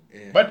generation.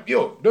 Yeah. But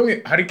yo, don't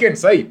get Hurricane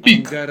say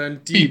peak. I'm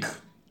guaranteed. Peak.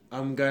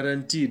 I'm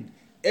guaranteed.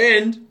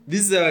 And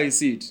this is how I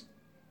see it.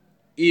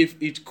 If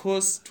it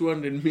costs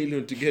 200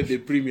 million to get the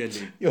Premier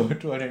League, Yo,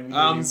 200 million.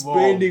 I'm is more.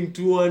 spending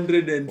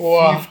 250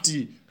 Wow.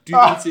 to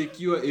even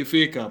secure a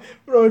FA Cup.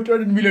 Bro,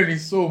 200 million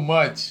is so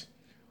much.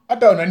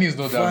 Hata Onani is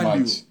not that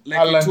Value. much. Like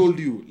I Haaland-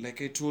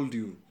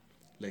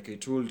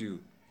 told you.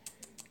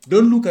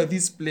 Don't look at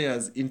these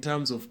players in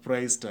terms of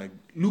price tag.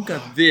 Look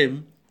at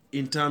them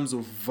in terms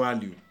of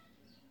value.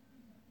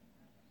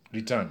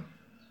 Return.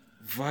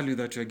 Value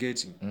that you're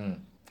getting.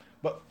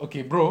 But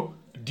okay, bro,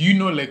 do you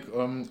know like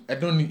I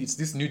don't know, it's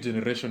this new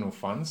generation of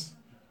fans.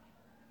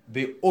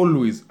 They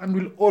always and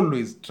will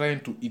always trying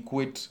to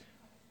equate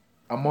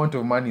amount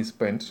of money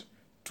spent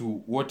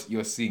to what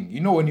you're seeing.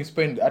 You know, when you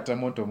spend that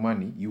amount of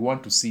money, you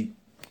want to see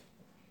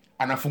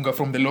anafunga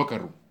from the locker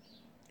room.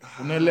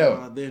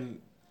 Unaelewa? Then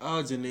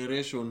our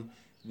generation,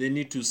 they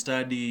need to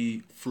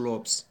study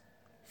flops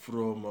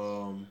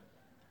from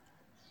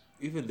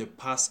even the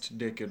past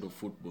decade of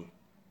football.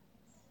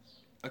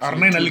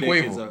 R9 alikuwa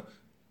hivyo.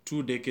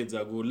 2 decades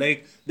ago.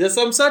 Like, there's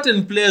some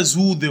certain players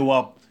who they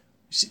were...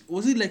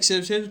 Was it like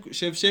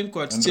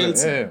Shevchenko at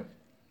Chelsea? Yeah.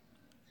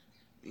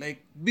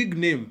 Like, big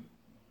name.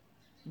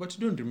 But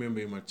you don't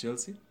remember him at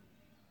Chelsea.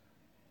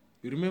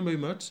 You remember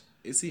him at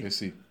AC? I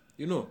see.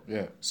 You know?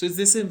 Yeah. So it's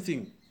the same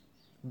thing.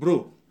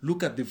 Bro,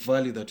 look at the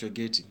value that you're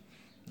getting.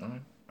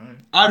 Alright.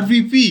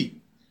 RVP.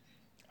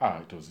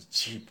 It was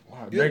cheap.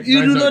 Wow.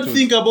 You do not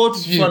think about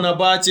cheap.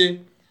 Fenerbahce.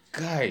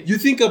 Guy. You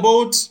think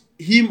about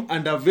him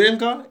under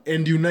Wenger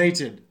and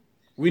United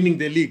winning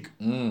the league.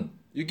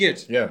 You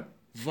get? Yeah.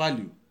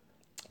 Value.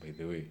 By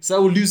the way.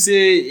 So would you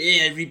say,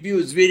 hey, RVP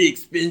was very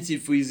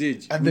expensive for his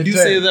age? At Would the you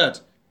time. say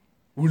that?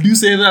 Would you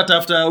say that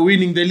after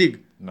winning the league?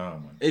 Nah,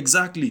 man.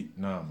 Exactly.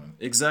 Nah, man.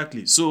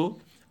 Exactly. So,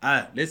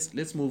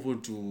 let's move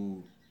on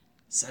to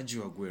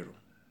Sergio Aguero.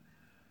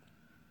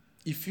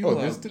 If you are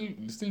There's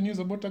still news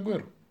about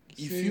Aguero.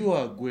 if you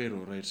are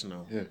Aguero right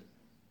now, Yeah.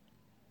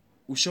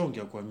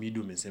 ushaongea kwa midi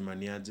umesema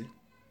ni aje?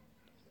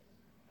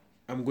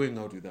 I'm going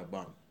out with a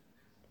bang.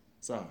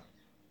 Sawa.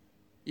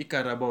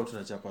 Ikarabao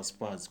tunachapa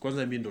Spurs.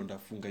 Kwanza mimi ndo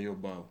ndafunga hiyo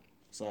bao.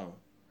 Sawa.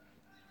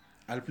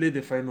 I'll play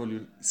the final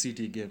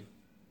City game.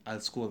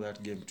 I'll score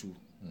that game too.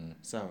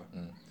 Sawa.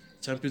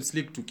 Champions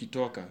League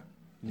tukitoka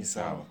ni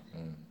sawa.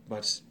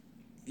 But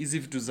hizi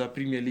vitu za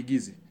Premier League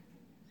hizi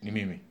Ni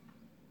mimi.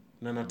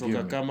 na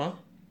natoka kama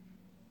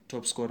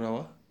top scorer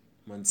wa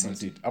Man City. Man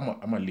City.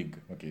 I'm a league.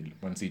 Okay,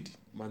 Man City.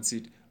 Man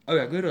City. Oh,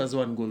 Aguero has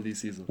 1 goal this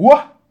season.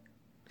 What?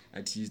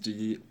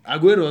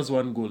 Aguero has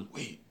 1 goal.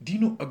 Wait, do you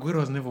know Aguero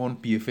has never won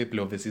PFA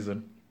Player of the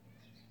Season?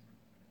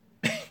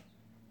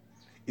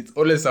 It's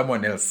always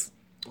someone else.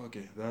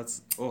 Okay,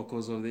 that's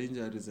because of the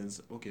injuries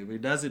and okay, but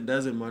it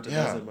doesn't matter.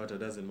 Yeah.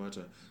 Doesn't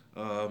matter.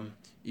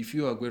 If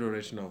you are Aguero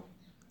right now,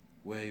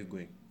 where are you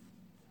going?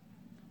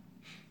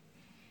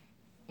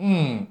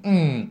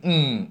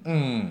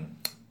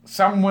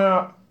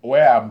 Somewhere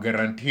where I'm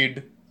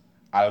guaranteed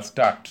I'll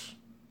start.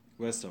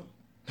 West Ham.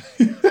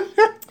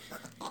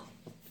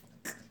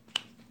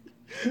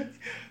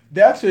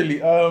 They actually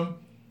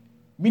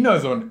Mina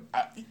was on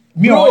I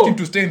Bro, want him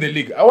to stay in the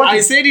league.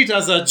 I said it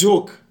as a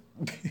joke.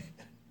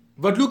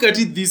 But look at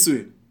it this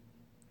way.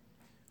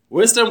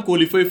 West Ham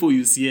qualify for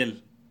UCL.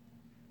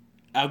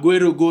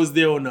 Aguero goes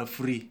there on a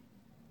free.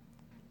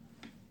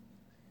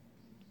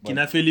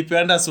 Kina Felipe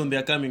Anderson, they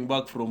are coming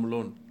back from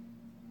loan.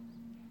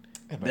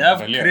 They have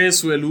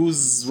Creswell,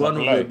 who's one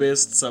of the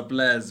best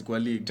suppliers kwa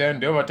league. 10,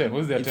 they over 10.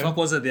 Who's their In 10? fact,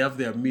 also they have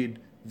their mid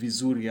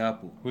Vizuri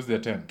hapo. Who's their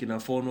 10? Kina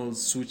Fornals,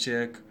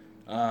 Suchek,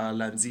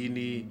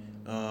 Lanzini,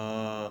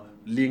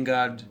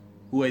 Lingard,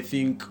 who I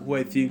think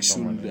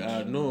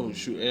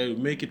should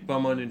make it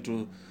permanent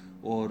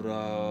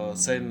or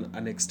sign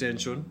an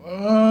extension.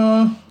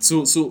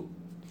 So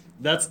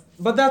that's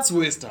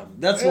West Ham.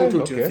 That's not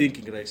what you're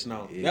thinking right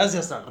now. That's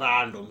just a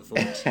random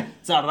thought.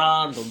 It's a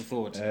random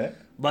thought.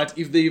 But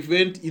if the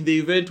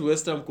event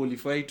West Ham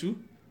qualify to,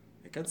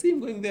 I can see him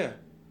going there.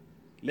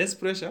 Less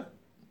pressure.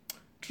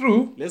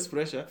 True. Less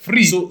pressure.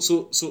 Free.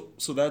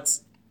 So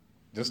that's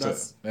Just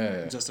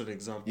just an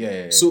example.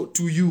 Yeah. So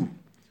to you,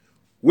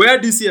 where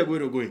do you see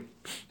Aguero going?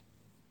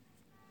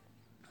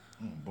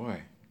 Oh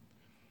boy.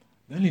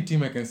 The only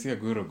team I can see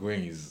Aguero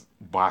going is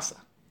Barca.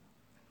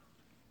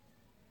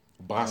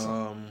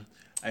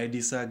 I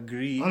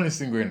disagree. Only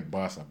single in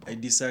Barca. I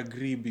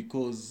disagree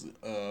because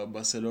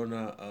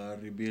Barcelona are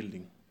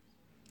rebuilding.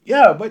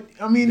 Yeah, but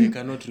I They mean,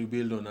 cannot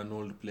rebuild on an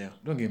old player.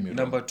 don't get me wrong.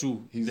 Number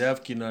 2, they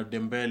have Kina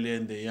Dembele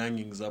and the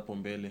youngings up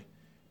on Mbele.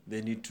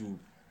 They need to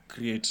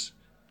create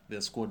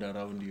the squad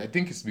around you. I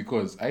think it's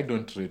because I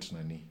don't rate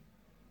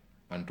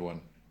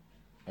Antoine.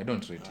 I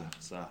don't rate him.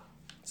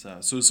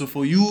 So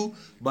for you,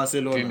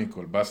 Barcelona.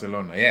 Clinical,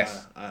 Barcelona,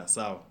 yes.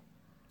 So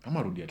I'm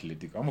a Rudy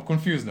Athletic. I'm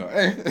confused now.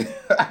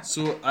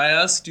 So I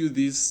asked you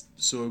this,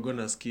 so we're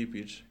gonna skip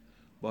it.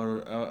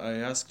 But I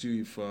asked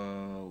you if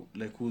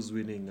like who's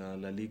winning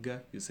La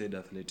Liga. You said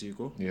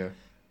Atletico. Yeah.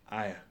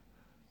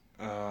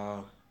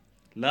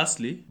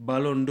 Lastly,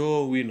 Ballon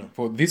d'Or winner.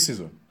 For this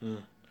season?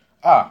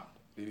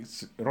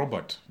 It's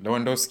Robert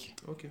Lewandowski.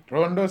 Okay.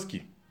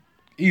 Lewandowski.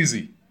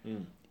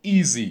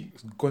 Easy.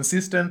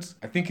 Consistent.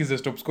 I think he's the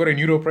top scorer in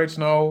Europe right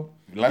now.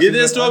 He's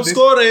the top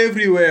scorer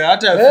everywhere.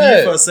 Hata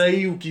FIFA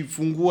sahi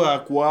ukifungua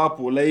kwa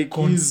hapo like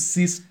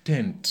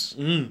consistent.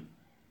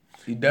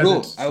 He Bro,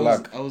 doesn't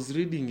slack. I was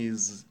reading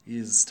his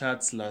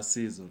stats last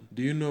season.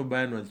 Do you know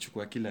Bayern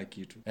walichukua kila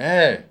kitu?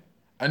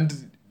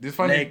 And the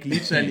funny Like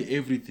literally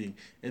everything.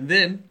 And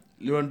then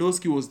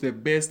Lewandowski was the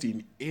best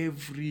in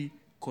every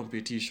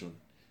competition.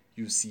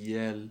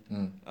 UCL,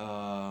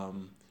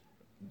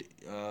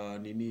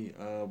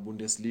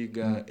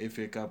 Bundesliga,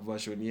 FA Cup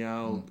version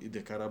yao,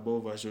 the Carabao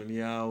version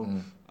yao,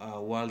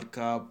 World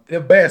Cup. the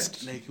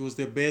best. Like he was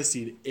the best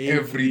in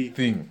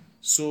Everything.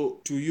 So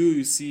to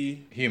you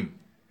see Him,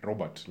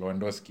 Robert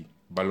Lewandowski.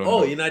 Ballon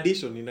Oh, d'Or. in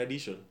addition,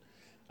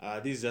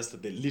 this is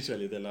just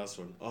literally the last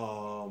one.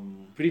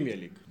 Premier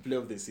League, play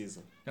of the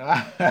season.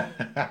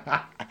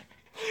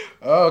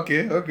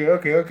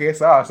 Okay.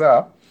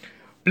 Sawa.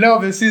 Play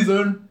of the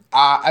season.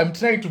 I'm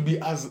trying to be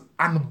as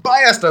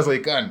unbiased as I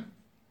can.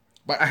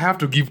 But I have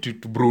to give to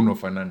Bruno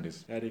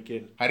Fernandes. Harry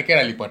Kane.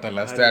 Alipata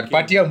last year.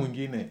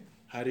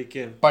 Harry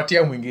Kane.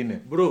 Patia mwingine.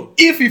 Bro.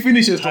 If he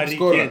finishes top Harry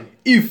scorer.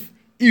 Kane.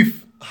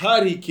 If.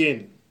 Harry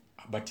Kane.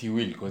 But he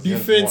will because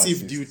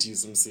Defensive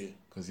duties, mse.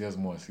 Because he has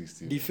more assists.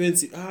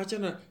 Defensive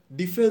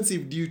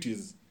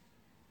duties.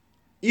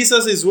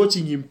 Isas is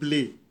watching him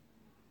play.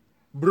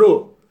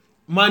 Bro,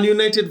 Man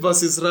United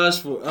versus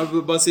Rashford,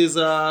 versus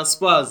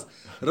Spurs.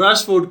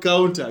 Rashford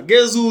counter.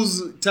 Guess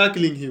who's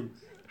tackling him?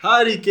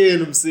 Harry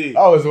Kane, mse.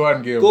 That was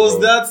one game. Because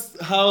that's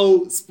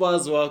how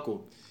Spurs work.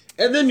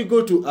 And then you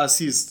go to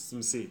assists,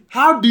 mse.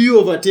 How do you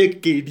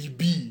overtake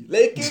KDB?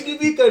 Like,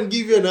 KDB can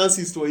give you an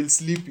assist while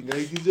sleeping.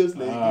 Like, he's just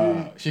like,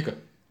 Shika.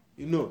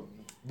 you know.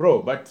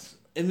 Bro, but...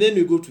 And then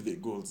we go to the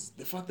goals.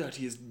 The fact that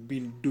he's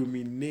been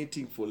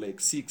dominating for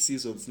like 6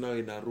 seasons now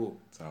in a row.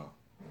 Sawa.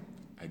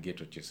 I get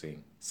what you're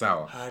saying.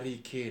 Sawa.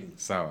 Harry Kane.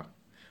 Sawa.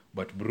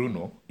 But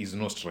Bruno is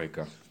no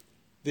striker.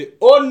 The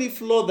only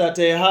flaw that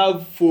I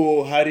have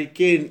for Harry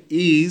Kane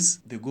is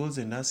the goals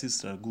and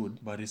assists are good,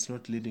 but it's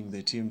not leading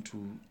the team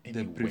to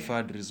the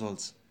preferred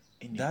results.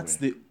 That's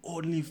the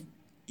only...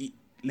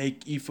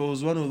 Like, if I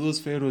was one of those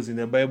pharaohs in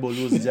the Bible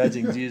who was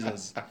judging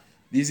Jesus,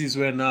 this is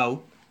where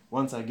now,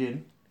 once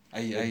again,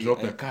 I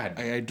drop the card.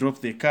 I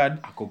drop the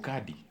card.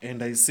 Akokadi.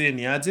 And I say,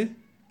 niaje,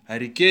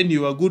 Harry Kane,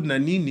 you are good na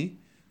nini,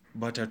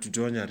 but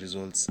hatujaona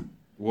results.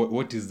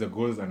 What is the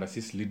goals and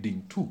assists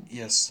leading to?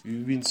 Yes,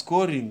 we've been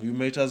scoring. We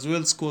might as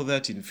well score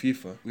that in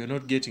FIFA. We are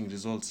not getting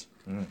results.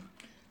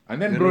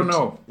 And then,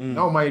 now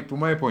to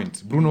my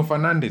point, Bruno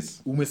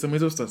Fernandes. Umesema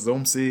hizo stats za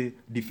umse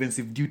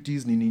defensive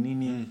duties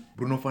nini.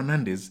 Bruno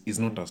Fernandes is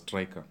not a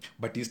striker,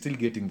 but he's still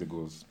getting the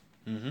goals.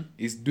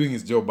 He's doing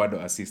his job bado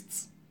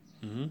assists.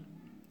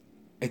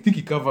 I think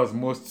he covers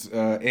most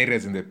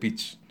areas in the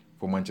pitch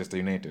for Manchester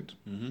United.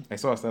 I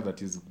saw a stat that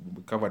he's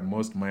covered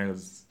most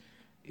miles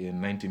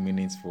in 90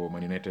 minutes for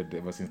Man United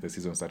ever since the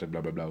season started,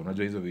 blah, blah, blah.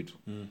 Unajua hizo vitu.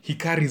 He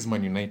carries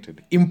Man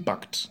United.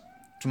 Impact.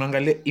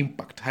 Tunaangalia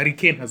impact. Harry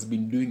Kane has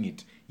been doing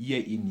it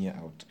year in, year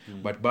out.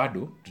 But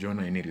bado,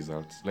 tujaona any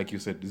results. Like you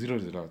said, 0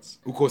 results.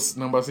 Uko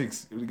number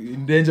 6,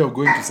 in danger of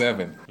going to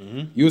 7.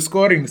 You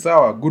scoring,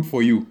 sawa, good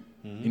for you.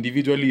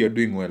 Individually, you're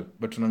doing well.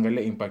 But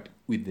tunaangalia impact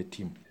with the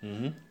team.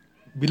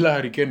 Bila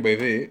Harry Kane, by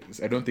the way,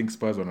 I don't think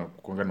Spurs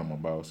wanakuanga na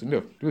mabao. So,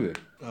 do they?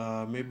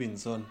 Maybe in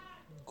Son.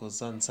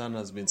 Because Son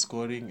has been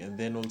scoring. And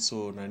then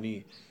also,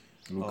 Nani.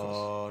 Lucas.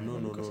 No.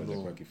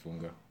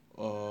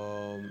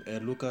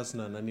 Lucas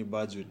na Nani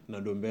Bajwin. Na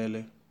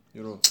Dombele.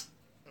 You know.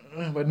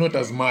 But not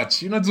as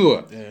much. You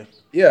know,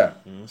 yeah.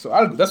 So,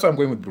 that's why I'm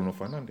going with Bruno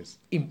Fernandes.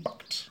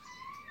 Impact.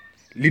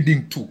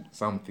 Leading to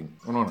something.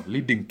 No,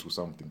 leading to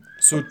something.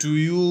 So to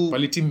you...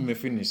 Pali team may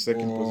finish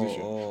second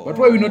position. But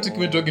why are we not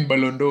even talking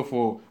Ballon d'Or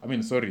for...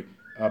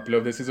 play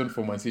of the season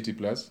for Man City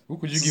plus? Who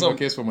could you give a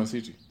case for Man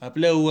City? A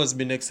player who has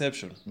been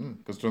exception.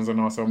 Because tuanza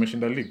na wasa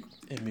wameshinda league.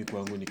 Mi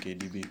kwangu ni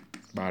KDB.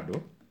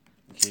 Bado?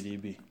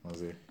 KDB.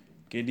 Maze.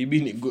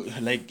 KDB ni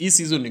like this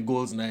season ni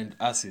goals and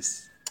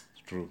assists.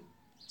 True.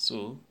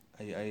 So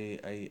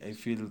I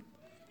feel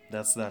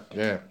that's that.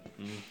 Yeah.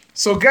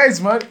 So guys,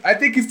 man, I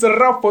think it's a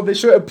wrap for the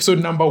show, episode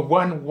number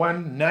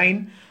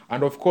 119.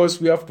 And of course,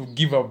 we have to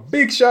give a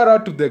big shout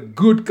out to the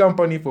good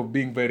company for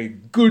being very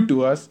good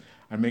to us.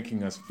 and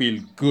making us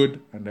feel good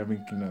and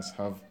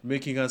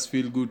making us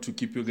feel good to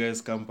keep you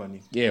guys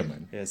company. Yeah,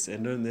 man. Yes,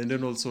 and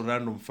then also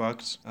random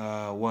fact,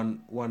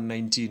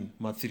 119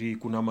 ma3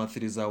 kuna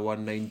ma3 za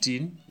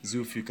 119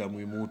 ziufika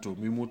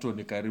Mwimuto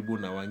ni karibu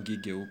na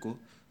Wangige huko.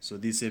 So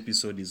this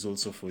episode is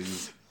also for you.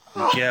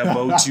 We care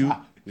about you,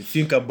 we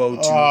think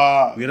about you,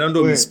 we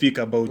randomly speak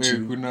about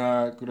you.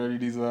 Kuna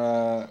release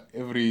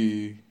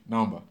every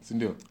number, si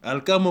ndio?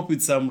 I'll come up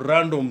with some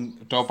random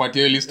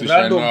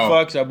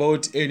fact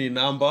about any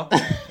number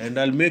and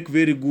I'll make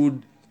very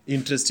good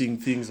interesting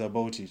things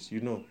about it, you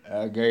know.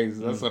 Guys,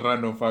 that's a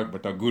random fact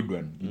but a good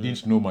one. You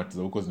didn't know mati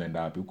za huko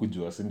zinaenda wapi,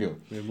 ukujua, si ndio?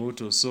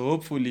 Mwimuto. So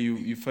hopefully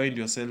you find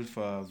yourself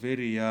a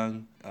very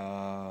young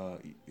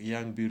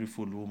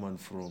beautiful woman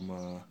from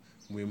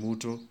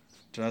Mwimuto.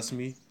 Trust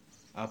me,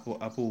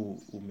 hapo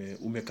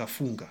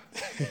umekafunga.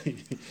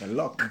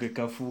 Lock.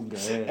 Umekafunga.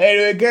 Yeah.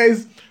 Anyway,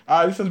 guys,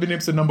 this has been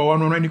episode number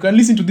 119. You can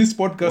listen to this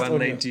podcast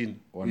 119.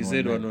 We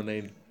said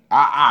 109.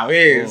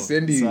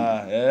 Send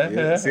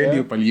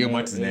you pali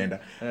mati zinaenda.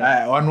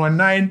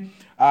 119.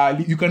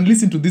 You can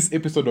listen to this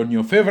episode on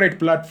your favorite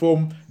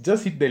platform.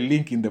 Just hit the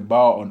link in the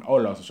bio on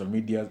all our social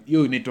medias.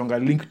 Hiyo inaitwa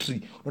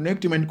Linktree.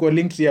 Unaektima kwa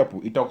Linktree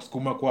hapo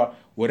itakusukuma kwa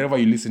wherever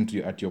you listen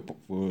to at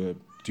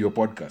your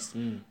podcast.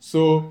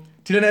 So,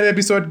 till another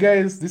episode,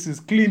 guys, this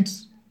is Clint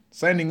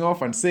signing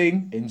off and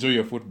saying enjoy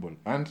your football.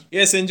 And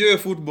yes, enjoy your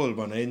football,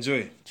 man.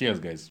 Enjoy. Cheers,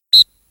 guys.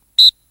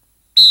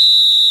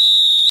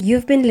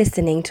 You've been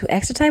listening to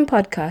Extra Time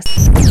Podcast.